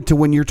element to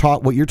when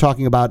what you're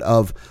talking about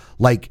of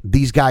like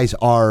these guys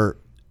are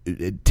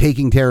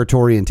taking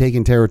territory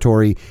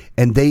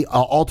and they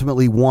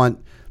ultimately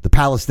want the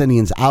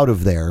Palestinians out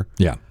of there?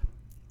 Yeah.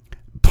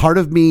 Part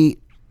of me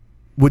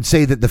would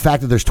say that the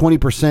fact that there's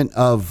 20%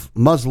 of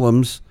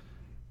Muslims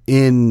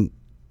in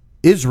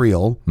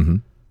Israel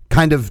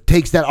kind of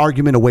takes that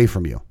argument away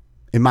from you,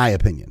 in my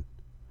opinion.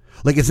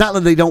 Like, it's not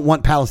that they don't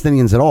want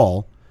Palestinians at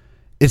all.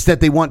 It's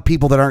that they want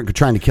people that aren't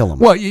trying to kill them.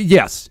 Well,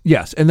 yes,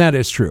 and that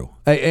is true.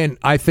 And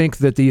I think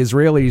that the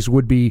Israelis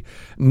would be,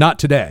 not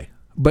today,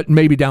 but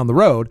maybe down the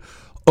road,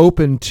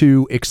 open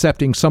to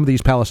accepting some of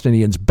these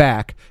Palestinians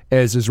back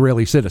as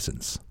Israeli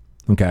citizens.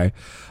 Okay,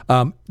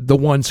 the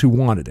ones who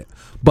wanted it.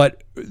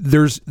 But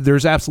there's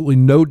absolutely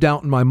no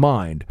doubt in my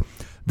mind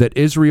that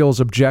Israel's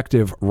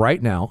objective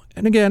right now,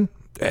 and again,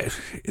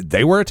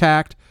 they were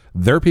attacked,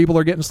 their people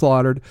are getting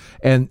slaughtered,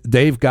 and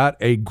they've got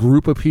a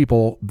group of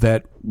people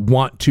that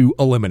want to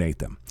eliminate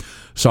them.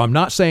 So I'm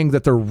not saying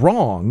that they're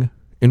wrong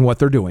in what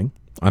they're doing.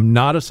 I'm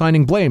not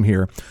assigning blame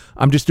here.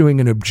 I'm just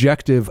doing an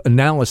objective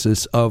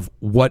analysis of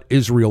what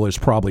Israel is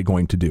probably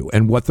going to do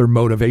and what their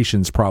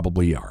motivations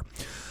probably are.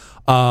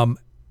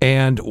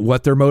 And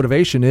what their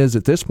motivation is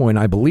at this point,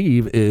 I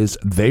believe, is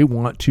they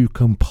want to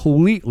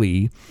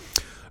completely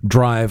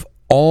drive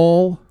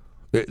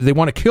they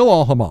want to kill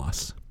all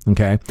Hamas,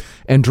 okay,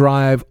 and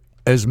drive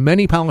as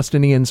many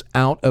Palestinians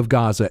out of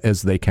Gaza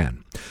as they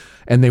can.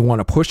 And they want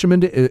to push them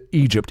into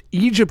Egypt.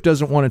 Egypt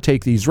doesn't want to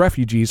take these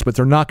refugees, but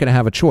they're not going to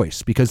have a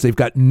choice because they've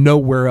got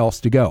nowhere else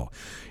to go.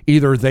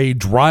 Either they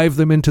drive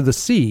them into the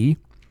sea,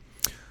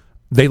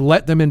 they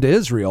let them into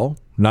Israel,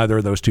 neither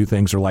of those two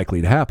things are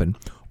likely to happen,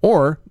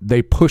 or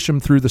they push them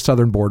through the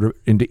southern border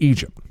into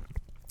Egypt.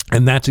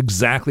 And that's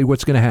exactly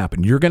what's going to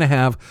happen. You're going to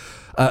have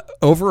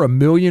over 1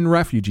 million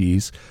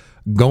refugees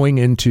going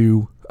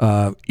into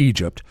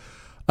Egypt.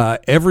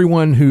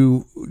 Everyone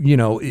who,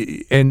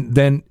 and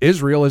then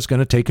Israel is going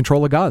to take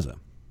control of Gaza.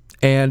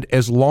 And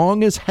as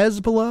long as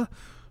Hezbollah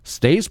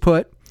stays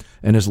put,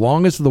 and as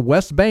long as the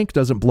West Bank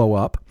doesn't blow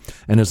up,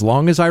 and as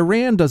long as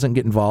Iran doesn't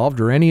get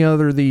involved or any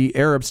other the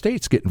Arab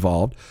states get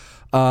involved,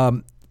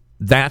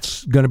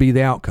 that's going to be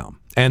the outcome.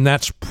 And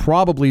that's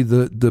probably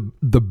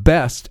the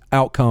best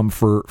outcome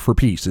for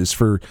peace is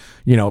for,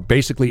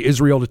 basically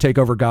Israel to take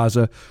over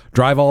Gaza,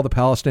 drive all the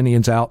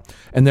Palestinians out,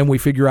 and then we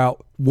figure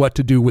out what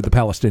to do with the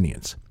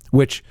Palestinians.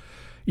 Which,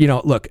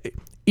 look,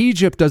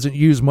 Egypt doesn't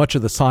use much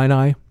of the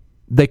Sinai.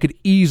 They could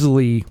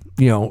easily,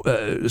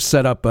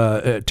 set up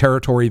a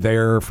territory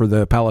there for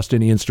the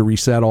Palestinians to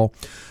resettle.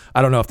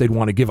 I don't know if they'd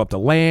want to give up the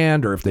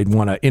land or if they'd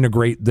want to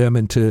integrate them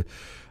into,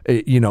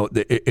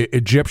 the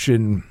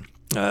Egyptian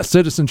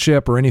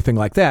citizenship or anything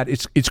like that.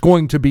 It's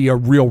going to be a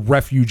real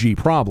refugee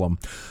problem,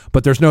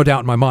 but there's no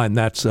doubt in my mind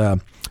that's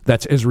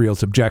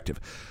Israel's objective,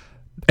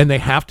 and they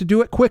have to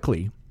do it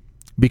quickly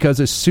because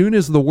as soon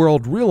as the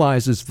world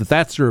realizes that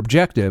that's their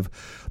objective,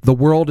 the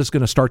world is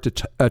going to start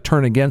to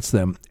turn against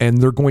them, and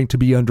they're going to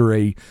be under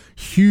a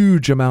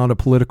huge amount of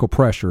political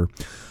pressure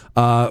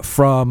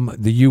from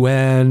the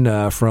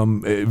UN,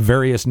 from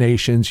various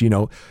nations,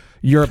 Europe.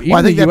 Well,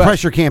 I think that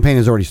pressure campaign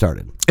has already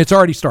started. It's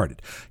already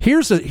started.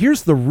 Here's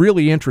the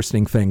really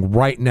interesting thing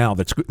right now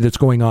that's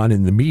going on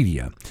in the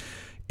media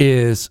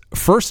is,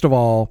 first of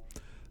all,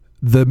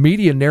 the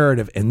media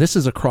narrative, and this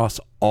is across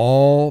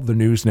all the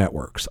news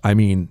networks. I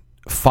mean,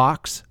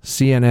 Fox,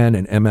 CNN,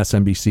 and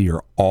MSNBC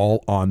are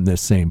all on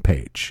this same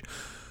page.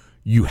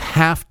 You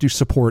have to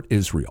support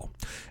Israel.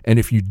 And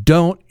if you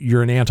don't,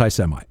 you're an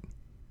anti-Semite.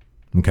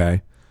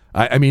 Okay?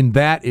 I mean,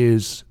 that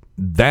is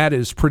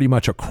pretty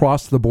much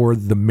across the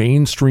board the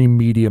mainstream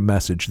media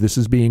message. This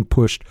is being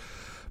pushed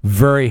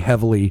very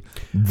heavily.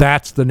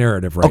 That's the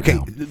narrative right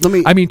now.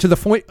 To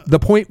the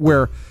point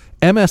where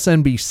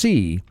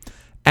MSNBC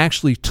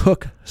actually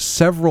took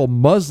several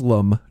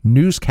Muslim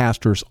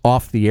newscasters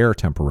off the air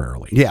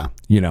temporarily. Yeah.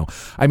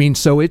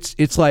 So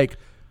it's like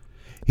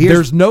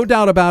there's no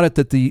doubt about it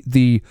that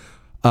the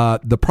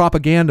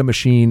propaganda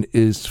machine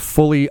is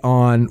fully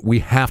on. We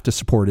have to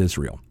support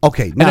Israel.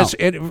 Okay, now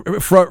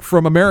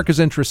from America's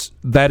interests,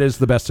 that is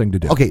the best thing to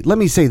do. Okay, let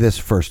me say this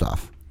first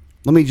off.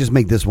 Let me just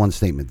make this one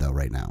statement though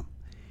right now.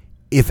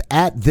 If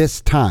at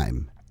this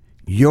time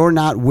you're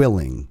not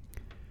willing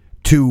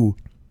to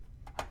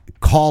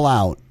call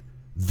out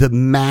the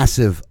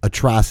massive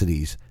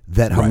atrocities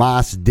that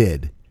Hamas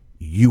did,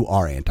 you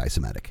are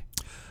anti-Semitic.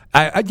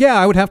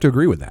 I would have to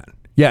agree with that.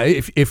 Yeah,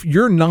 if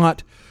you're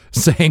not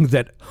saying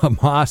that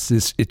Hamas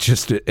is it's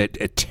just a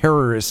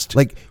terrorist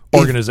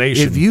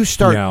organization. If you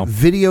start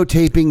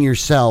videotaping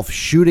yourself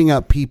shooting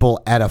up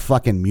people at a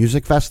fucking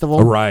music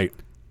festival, right,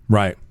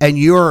 and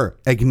you're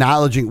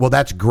acknowledging, well,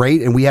 that's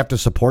great, and we have to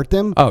support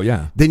them. Oh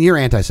yeah, then you're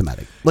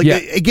anti-Semitic.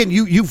 Again,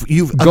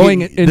 you've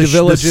going into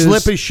villages, the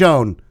slip is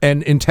shown,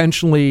 and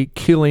intentionally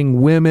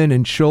killing women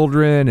and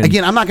children. And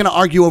again, I'm not going to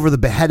argue over the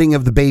beheading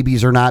of the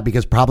babies or not,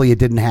 because probably it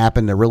didn't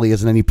happen. There really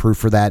isn't any proof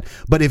for that.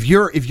 But if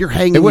you're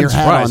hanging your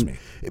hat on.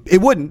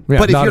 It wouldn't,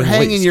 but if you're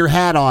hanging your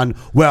hat on,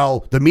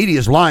 well, the media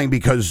is lying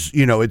because,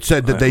 it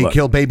said that they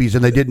killed babies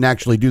and they didn't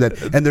actually do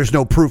that, and there's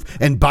no proof,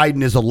 and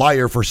Biden is a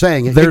liar for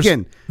saying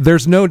it.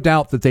 There's no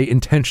doubt that they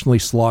intentionally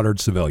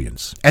slaughtered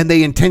civilians. And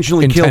they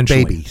intentionally killed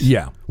babies.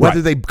 Yeah.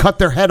 Whether they cut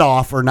their head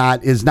off or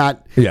not is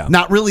not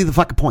really the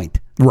fucking point.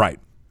 Right.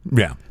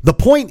 Yeah. The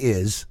point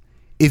is,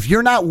 if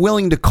you're not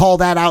willing to call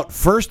that out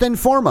first and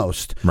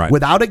foremost,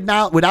 without we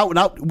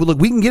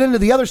can get into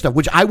the other stuff,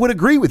 which I would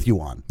agree with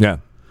you on. Yeah.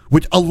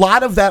 Which a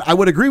lot of that I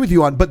would agree with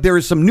you on, but there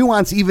is some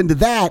nuance even to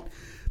that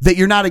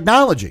you're not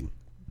acknowledging.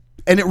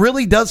 And it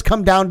really does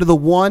come down to the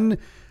one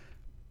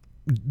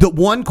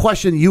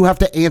question you have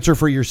to answer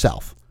for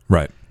yourself.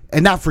 Right.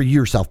 And not for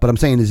yourself, but I'm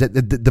saying is that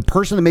the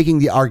person making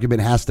the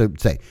argument has to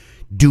say,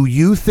 do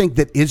you think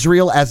that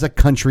Israel as a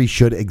country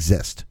should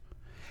exist?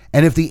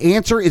 And if the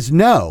answer is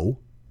no,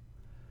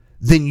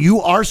 then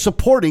you are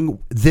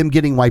supporting them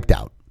getting wiped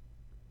out.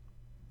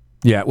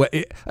 Yeah. Well,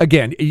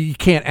 again, you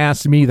can't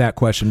ask me that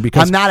question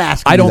because I'm not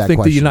asking. I don't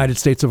think the United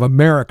States of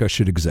America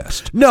should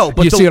exist. No,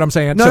 but you see what I'm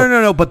saying?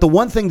 No. But the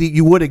one thing that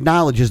you would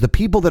acknowledge is the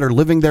people that are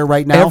living there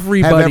right now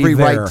everybody have every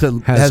there right to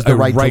has the a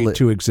right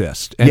to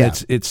exist,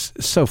 and it's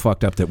so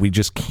fucked up that we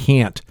just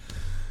can't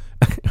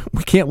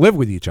live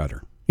with each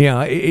other.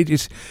 Yeah, it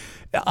is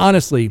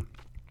honestly.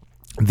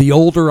 The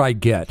older I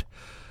get,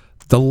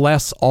 the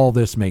less all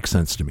this makes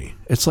sense to me.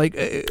 It's like,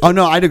 oh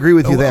no, I'd agree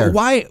with you there.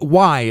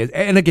 Why?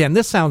 And again,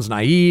 this sounds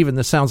naive, and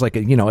this sounds like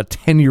a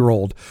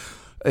 10-year-old,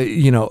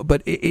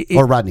 but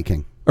or Rodney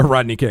King. Or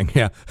Rodney King,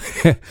 yeah.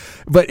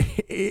 But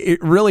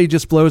it really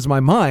just blows my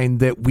mind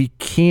that we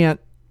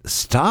can't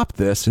stop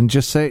this and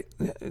just say,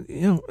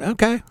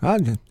 okay,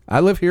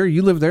 I live here,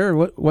 you live there.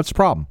 What's the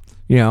problem?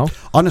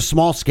 On a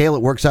small scale,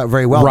 it works out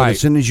very well. Right. But as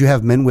soon as you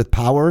have men with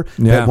power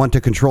that want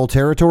to control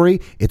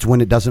territory, it's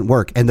when it doesn't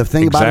work. And the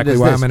thing about it is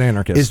I'm an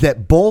anarchist. Is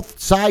that both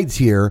sides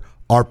here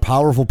are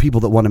powerful people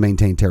that want to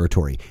maintain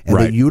territory. And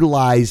they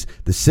utilize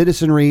the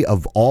citizenry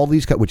of all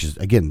these, which is,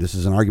 again, this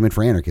is an argument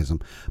for anarchism,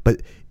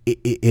 but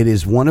it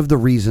is one of the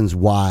reasons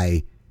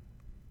why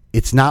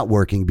it's not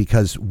working,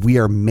 because we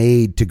are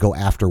made to go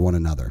after one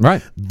another.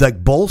 Right.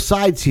 Like both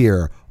sides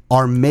here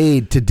are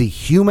made to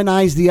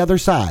dehumanize the other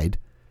side.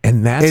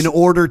 And that's in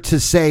order to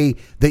say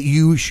that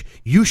you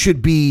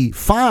should be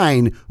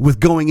fine with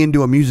going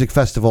into a music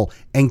festival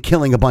and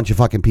killing a bunch of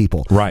fucking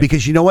people. Right.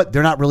 Because you know what?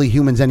 They're not really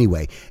humans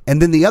anyway. And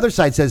then the other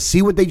side says,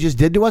 see what they just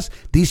did to us?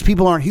 These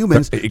people aren't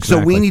humans. Exactly. So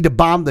we need to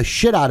bomb the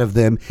shit out of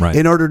them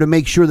in order to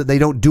make sure that they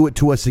don't do it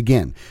to us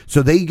again.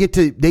 So they get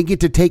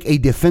to take a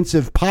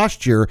defensive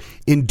posture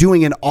in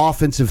doing an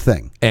offensive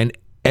thing. And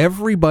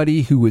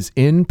everybody who is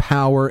in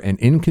power and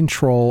in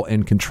control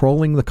and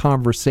controlling the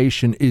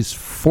conversation is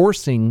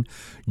forcing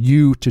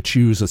you to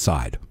choose a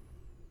side.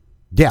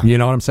 Yeah. You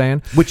know what I'm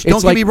saying? Which,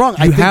 don't get me wrong,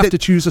 you have to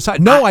choose a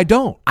side. No, I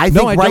don't. I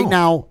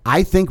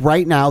think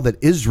right now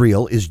that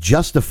Israel is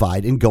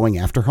justified in going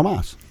after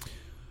Hamas.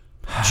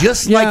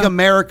 Just like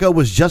America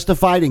was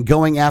justified in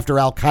going after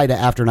Al-Qaeda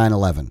after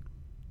 9/11.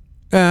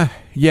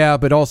 Yeah,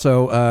 but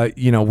also,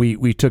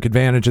 we took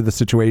advantage of the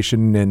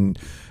situation and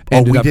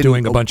ended up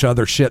doing a bunch of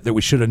other shit that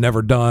we should have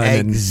never done.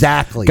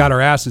 Exactly. And got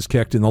our asses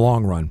kicked in the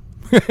long run.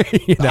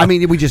 I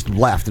mean, we just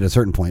left at a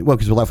certain point. Well,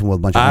 because we left with a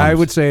bunch of bombs. I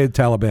would say the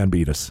Taliban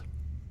beat us.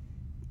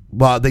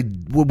 Well,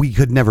 we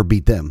could never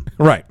beat them.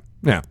 Right.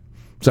 Yeah.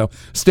 So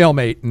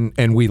stalemate,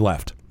 and we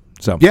left.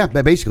 So yeah,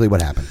 that's basically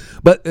what happened.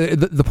 But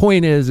the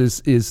point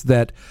is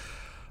that,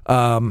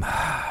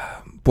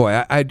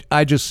 boy,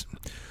 I just.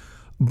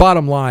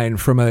 Bottom line,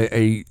 from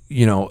a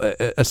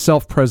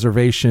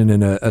self-preservation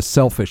and a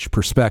selfish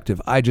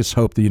perspective, I just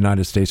hope the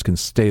United States can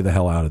stay the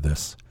hell out of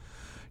this.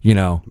 They're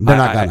not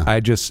gonna.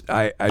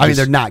 I mean,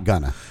 they're not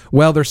gonna.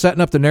 Well, they're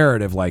setting up the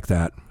narrative like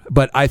that,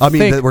 but I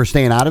think that we're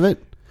staying out of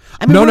it.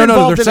 I mean,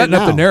 no. They're setting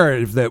up the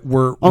narrative that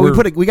we're.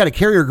 We got a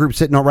carrier group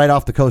sitting right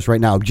off the coast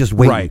right now, just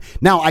waiting. Right.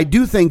 Now, I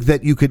do think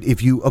that you could,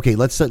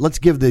 let's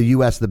give the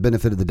U.S. the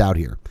benefit of the doubt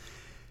here,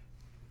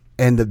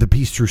 and the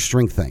peace through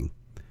strength thing.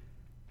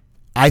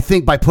 I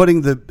think by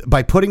putting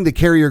the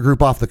carrier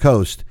group off the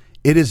coast,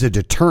 it is a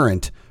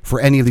deterrent for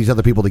any of these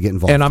other people to get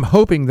involved. And I'm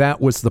hoping that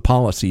was the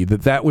policy,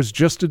 that was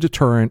just a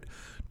deterrent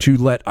to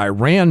let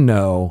Iran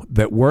know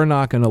that we're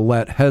not going to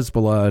let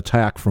Hezbollah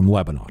attack from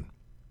Lebanon.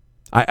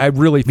 I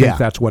really think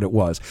that's what it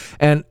was.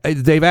 And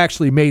they've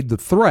actually made the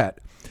threat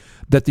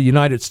that the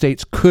United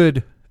States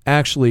could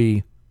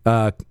actually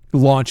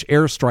launch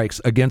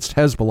airstrikes against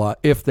Hezbollah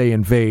if they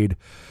invade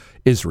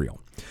Israel.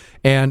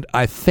 And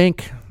I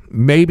think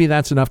maybe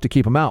that's enough to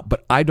keep them out,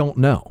 but I don't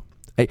know.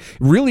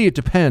 Really, it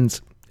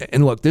depends.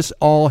 And look, this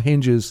all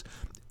hinges,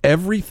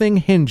 everything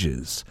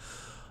hinges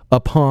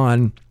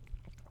upon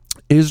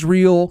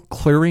Israel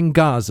clearing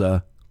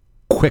Gaza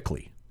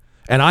quickly.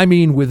 And I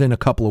mean within a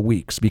couple of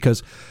weeks,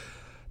 because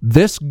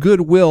this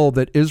goodwill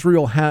that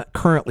Israel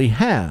currently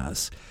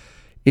has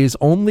is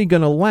only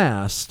going to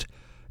last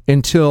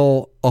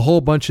until a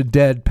whole bunch of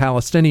dead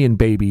Palestinian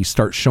babies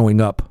start showing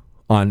up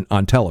on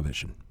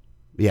television.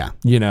 Yeah.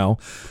 You know,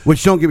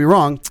 which, don't get me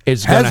wrong,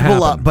 it's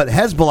Hezbollah, but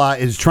Hezbollah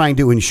is trying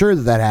to ensure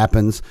that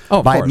happens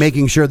by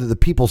making sure that the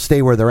people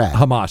stay where they're at.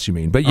 Hamas, you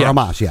mean? But yeah, or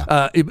Hamas,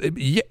 yeah.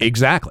 Yeah,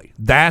 exactly.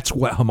 That's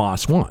what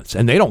Hamas wants,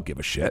 and they don't give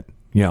a shit.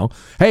 You know,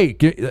 hey,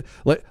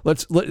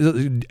 let's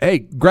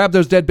grab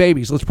those dead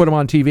babies. Let's put them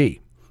on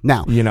TV.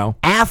 Now, you know,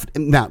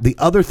 now the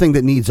other thing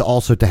that needs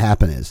also to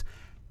happen is,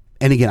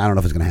 and again, I don't know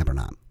if it's going to happen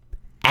or not.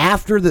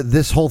 After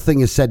this whole thing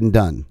is said and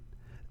done,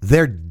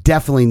 there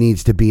definitely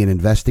needs to be an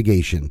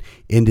investigation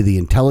into the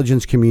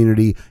intelligence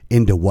community,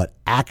 into what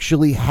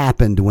actually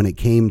happened when it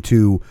came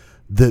to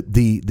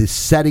the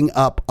setting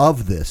up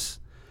of this,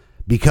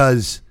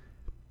 because,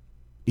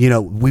 you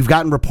know, we've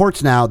gotten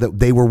reports now that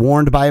they were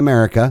warned by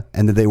America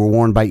and that they were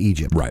warned by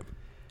Egypt. Right.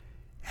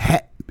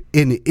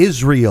 In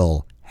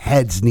Israel,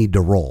 heads need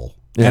to roll.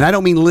 Yeah. And I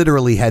don't mean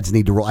literally heads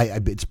need to roll.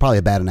 It's probably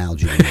a bad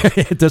analogy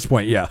at this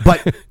point, yeah.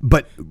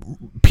 But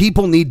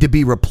people need to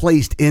be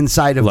replaced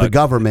inside of the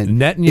government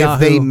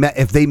Netanyahu,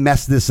 if they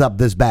mess this up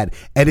this bad,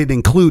 and it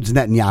includes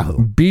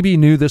Netanyahu. Bibi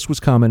knew this was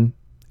coming,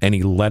 and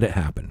he let it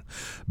happen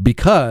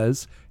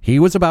because he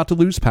was about to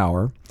lose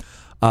power.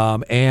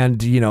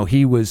 And you know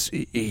he wants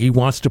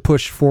to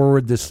push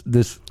forward this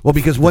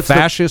because what's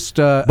fascist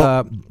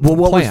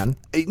plan.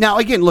 Now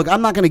again, look,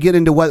 I'm not going to get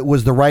into what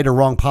was the right or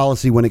wrong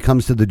policy when it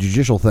comes to the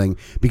judicial thing,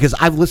 because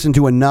I've listened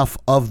to enough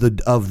of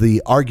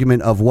the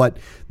argument of what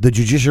the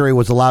judiciary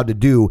was allowed to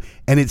do,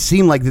 and it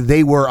seemed like that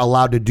they were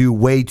allowed to do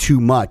way too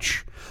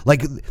much.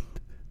 Like the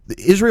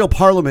Israel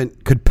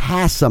Parliament could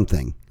pass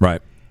something,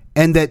 right,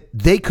 and that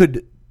they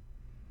could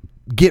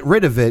get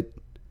rid of it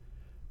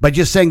by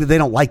just saying that they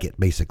don't like it,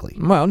 basically.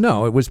 Well,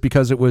 no, it was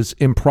because it was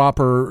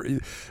improper,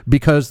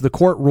 because the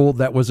court ruled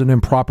that was an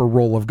improper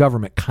role of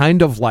government,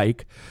 kind of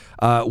like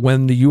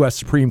when the U.S.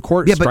 Supreme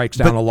Court strikes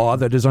down a law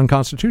that is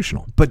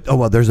unconstitutional. But,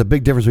 there's a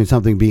big difference between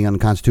something being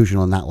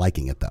unconstitutional and not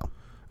liking it, though.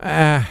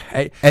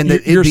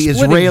 You're the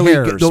Israeli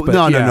hairs,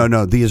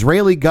 no.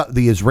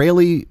 The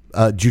Israeli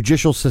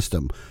judicial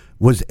system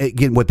was,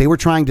 again, what they were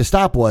trying to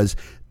stop was,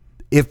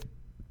 if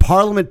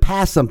Parliament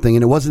passed something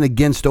and it wasn't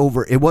against, they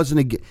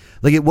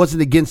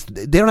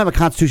don't have a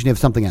constitution, they have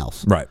something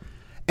else. Right.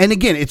 And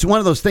again, it's one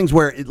of those things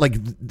where,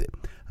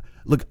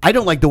 look, I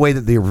don't like the way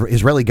that the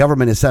Israeli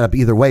government is set up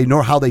either way,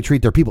 nor how they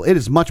treat their people. It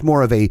is much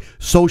more of a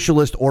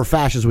socialist or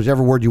fascist,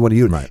 whichever word you want to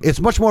use. Right.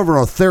 It's much more of an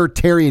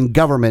authoritarian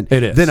government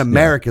than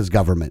America's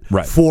government,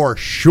 right, for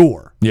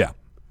sure. Yeah.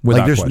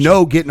 There's question.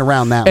 no getting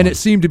around that and one. It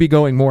seemed to be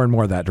going more and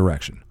more that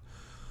direction.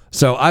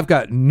 So I've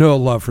got no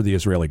love for the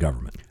Israeli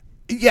government.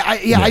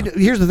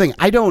 Here's the thing.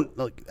 I don't,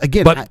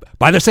 again. But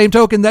by the same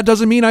token, that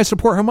doesn't mean I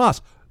support Hamas.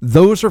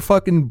 Those are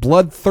fucking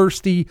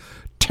bloodthirsty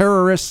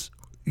terrorists,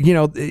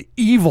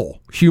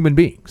 evil human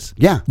beings.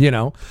 Yeah.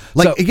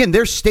 Again,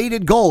 their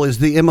stated goal is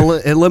the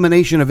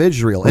elimination of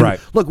Israel. And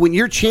look, when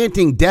you're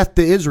chanting death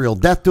to Israel,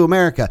 death to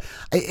America,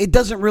 it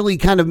doesn't really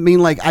kind of mean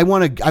like I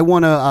want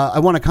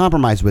to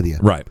compromise with you.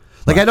 Right.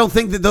 I don't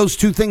think that those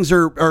two things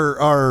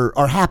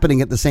are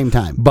happening at the same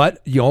time. But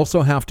you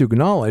also have to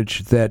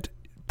acknowledge that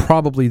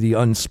probably the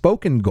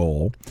unspoken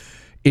goal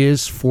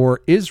is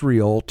for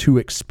Israel to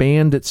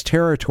expand its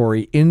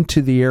territory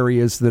into the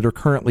areas that are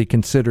currently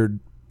considered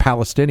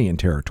Palestinian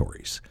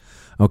territories.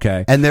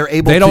 Okay. And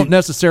they don't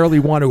necessarily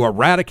want to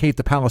eradicate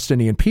the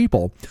Palestinian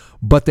people,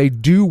 but they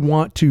do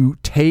want to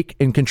take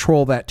and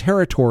control that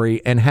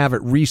territory and have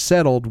it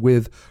resettled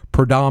with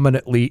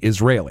predominantly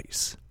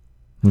Israelis.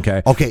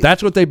 Okay.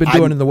 That's what they've been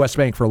doing in the West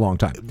Bank for a long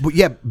time.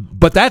 Yeah.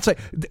 But that's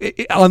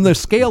on the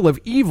scale of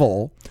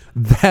evil,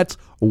 that's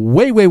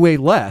way, way, way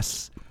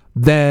less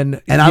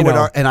than. And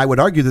I would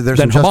argue that there's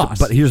some Hamas.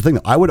 But here's the thing: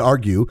 I would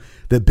argue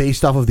that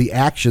based off of the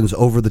actions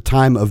over the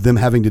time of them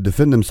having to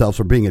defend themselves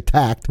from being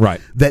attacked,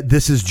 that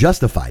this is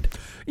justified.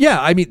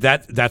 Yeah, I mean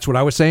that's what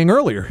I was saying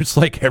earlier. It's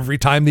like every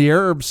time the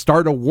Arabs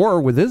start a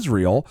war with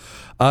Israel,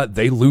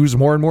 they lose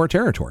more and more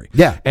territory.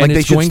 Yeah, and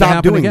they should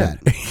stop doing again.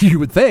 that. You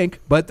would think,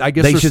 but I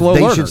guess they're slow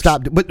learners. They should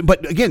stop.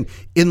 But again,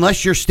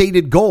 unless your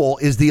stated goal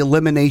is the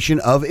elimination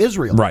of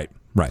Israel, right,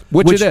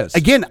 which it is.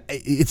 Again,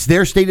 it's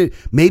their stated.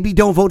 Maybe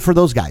don't vote for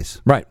those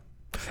guys. Right,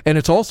 and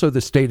it's also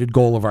the stated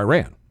goal of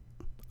Iran.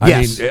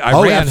 I mean,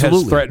 Iran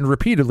has threatened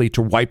repeatedly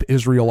to wipe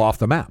Israel off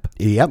the map.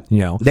 Yep,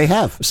 they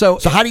have. So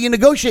how do you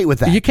negotiate with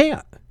that?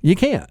 You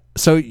can't.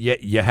 So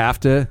you have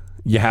to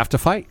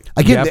fight.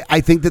 Again,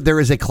 I think that there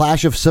is a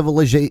clash of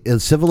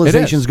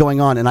civilizations going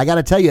on, and I got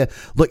to tell you,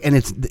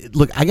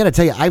 I got to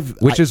tell you, I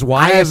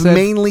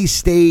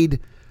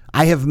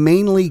have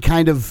mainly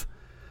kind of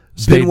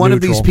been one of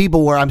these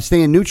people where I'm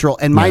staying neutral,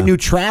 and my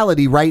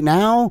neutrality right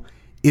now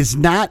is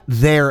not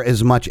there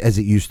as much as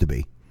it used to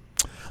be.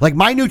 Like,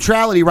 my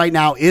neutrality right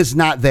now is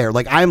not there.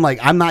 I'm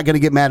not going to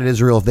get mad at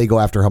Israel if they go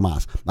after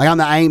Hamas.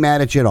 I ain't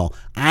mad at you at all.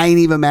 I ain't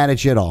even mad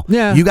at you at all.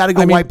 Yeah, you got to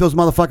go wipe those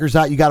motherfuckers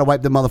out. You got to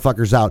wipe them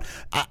motherfuckers out.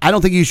 I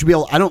don't think you should be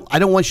able. I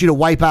don't want you to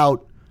wipe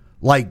out,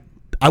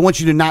 I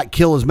want you to not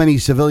kill as many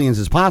civilians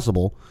as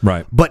possible.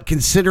 Right. But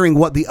considering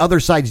what the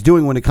other side's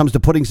doing when it comes to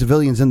putting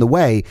civilians in the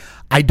way,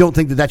 I don't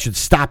think that should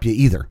stop you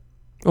either.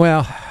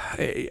 Well,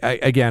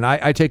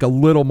 I take a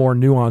little more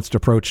nuanced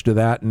approach to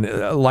that.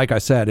 And like I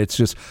said, it's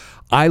just,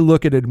 I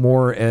look at it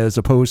more as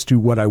opposed to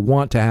what I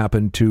want to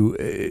happen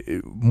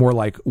to more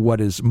like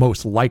what is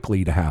most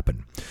likely to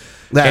happen.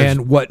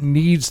 And what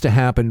needs to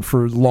happen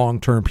for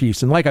long-term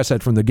peace. And like I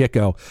said from the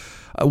get-go,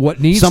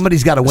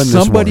 somebody's got to win this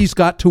war. Somebody's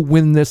got to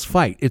win this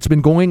fight. It's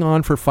been going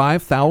on for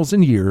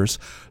 5,000 years.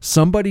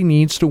 Somebody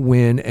needs to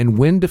win and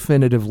win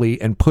definitively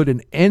and put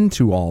an end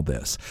to all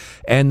this.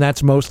 And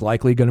that's most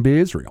likely going to be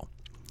Israel.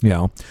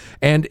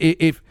 And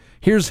if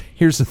here's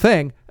the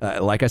thing,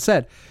 like I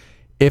said,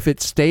 if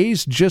it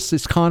stays just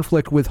this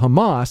conflict with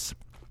Hamas,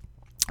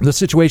 the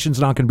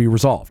situation's not going to be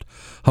resolved.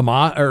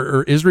 Hamas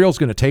or Israel's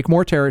going to take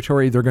more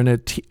territory. They're going to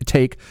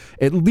take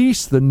at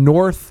least the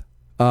north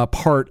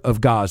part of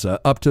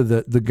Gaza up to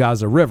the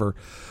Gaza River.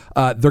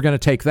 They're going to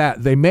take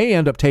that. They may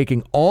end up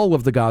taking all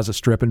of the Gaza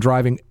Strip and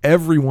driving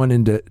everyone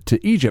into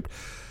Egypt.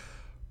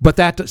 But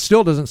that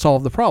still doesn't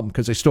solve the problem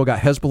because they still got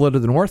Hezbollah to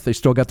the north. They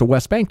still got the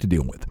West Bank to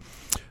deal with.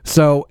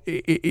 So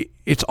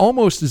it's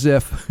almost as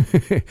if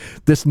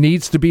this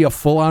needs to be a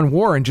full-on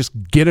war and just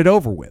get it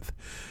over with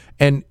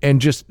and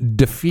just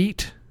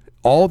defeat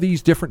all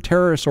these different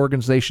terrorist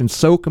organizations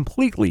so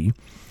completely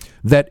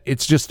that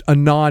it's just a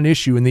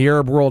non-issue. And the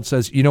Arab world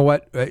says, you know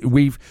what,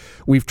 we've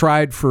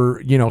tried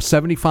for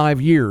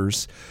 75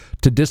 years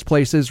to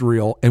displace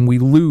Israel, and we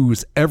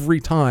lose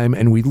every time,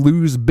 and we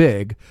lose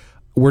big.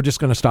 We're just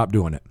going to stop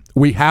doing it.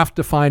 We have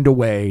to find a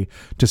way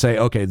to say,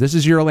 okay, this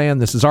is your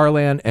land, this is our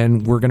land,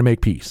 and we're going to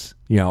make peace,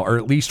 or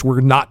at least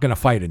we're not going to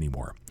fight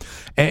anymore.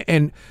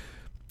 And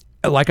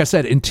like I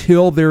said,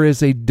 until there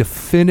is a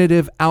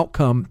definitive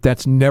outcome,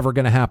 that's never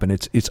going to happen.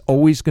 It's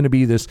always going to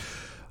be this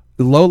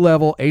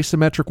low-level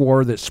asymmetric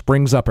war that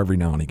springs up every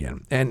now and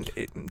again. And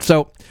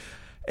so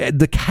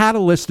the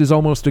catalyst is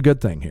almost a good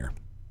thing here,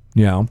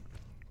 Yeah.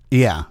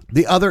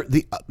 The other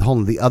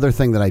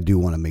thing that I do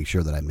want to make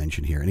sure that I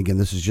mention here, and again,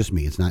 this is just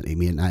me. It's not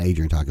me, not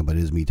Adrian talking, but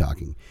it is me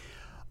talking.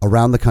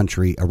 Around the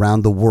country,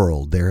 around the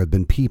world, there have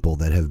been people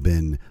that have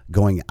been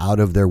going out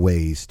of their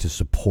ways to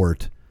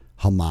support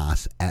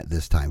Hamas at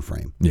this time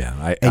frame. Yeah,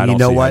 I don't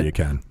see how you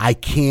can. I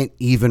can't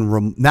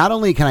even. Not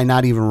only can I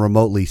not even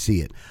remotely see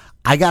it,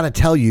 I got to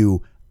tell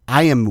you,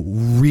 I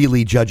am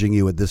really judging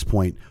you at this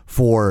point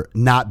for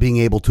not being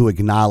able to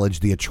acknowledge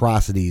the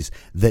atrocities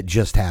that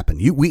just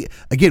happened. We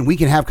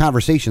can have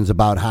conversations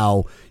about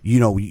how,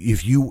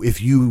 if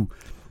you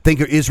think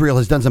Israel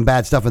has done some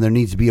bad stuff and there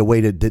needs to be a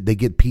way to they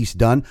get peace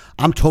done,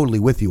 I'm totally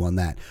with you on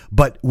that.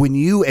 But when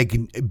you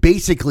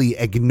basically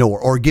ignore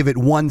or give it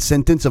one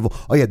sentence of,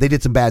 oh yeah, they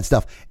did some bad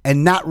stuff,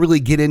 and not really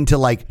get into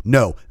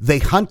no, they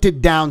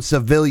hunted down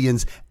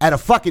civilians at a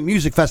fucking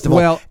music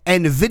festival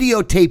and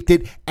videotaped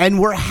it and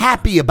were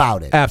happy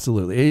about it.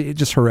 Absolutely. It's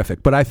just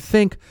horrific. But I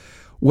think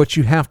what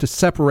you have to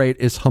separate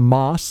is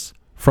Hamas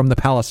from the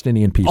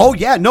Palestinian people. Oh,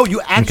 yeah. No, you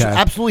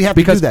absolutely have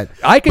to do that.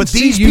 I can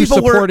see you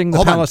supporting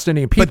the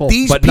Palestinian people, but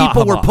these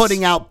people were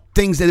putting out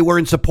things that were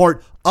in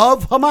support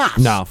of Hamas.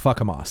 No, fuck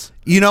Hamas.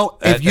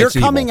 If you're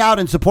coming out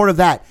in support of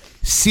that,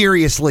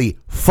 seriously,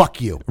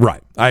 fuck you.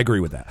 Right. I agree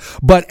with that.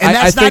 But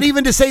that's not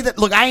even to say that,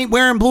 look, I ain't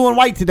wearing blue and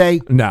white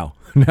today. No.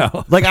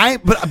 But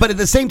at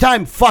the same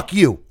time, fuck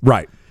you.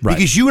 Right.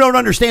 Because you don't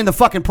understand the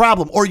fucking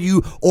problem, or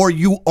you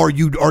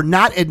are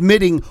not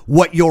admitting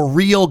what your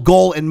real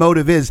goal and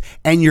motive is,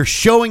 and you're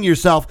showing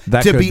yourself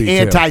to be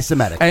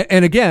anti-Semitic.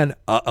 And again,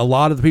 a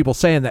lot of the people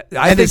saying that.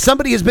 If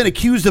somebody has been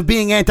accused of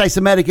being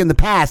anti-Semitic in the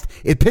past,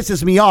 it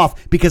pisses me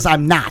off because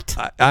I'm not.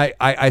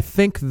 I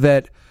think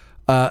that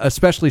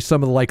especially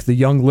some of the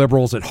young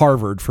liberals at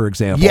Harvard, for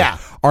example,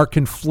 are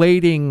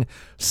conflating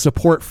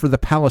support for the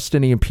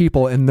Palestinian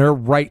people and their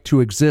right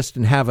to exist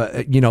and have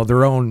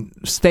their own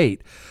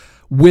state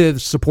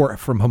with support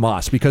from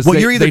Hamas, because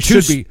they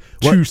should be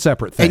two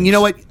separate things. And you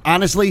know what?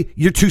 Honestly,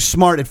 you're too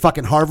smart at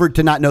fucking Harvard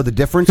to not know the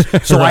difference.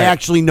 So Right. I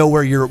actually know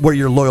where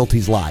your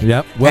loyalties lie.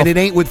 Yep. And it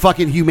ain't with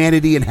fucking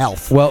humanity and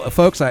health. Well,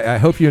 folks, I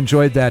hope you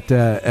enjoyed that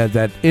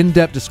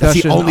in-depth discussion.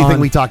 That's the only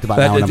thing we talked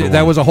about.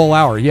 That was a whole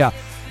hour. Yeah.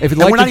 If you'd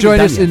like to join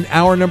us in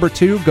hour number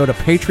 2, go to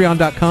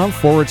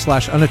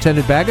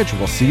patreon.com/unattended baggage.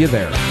 We'll see you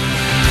there.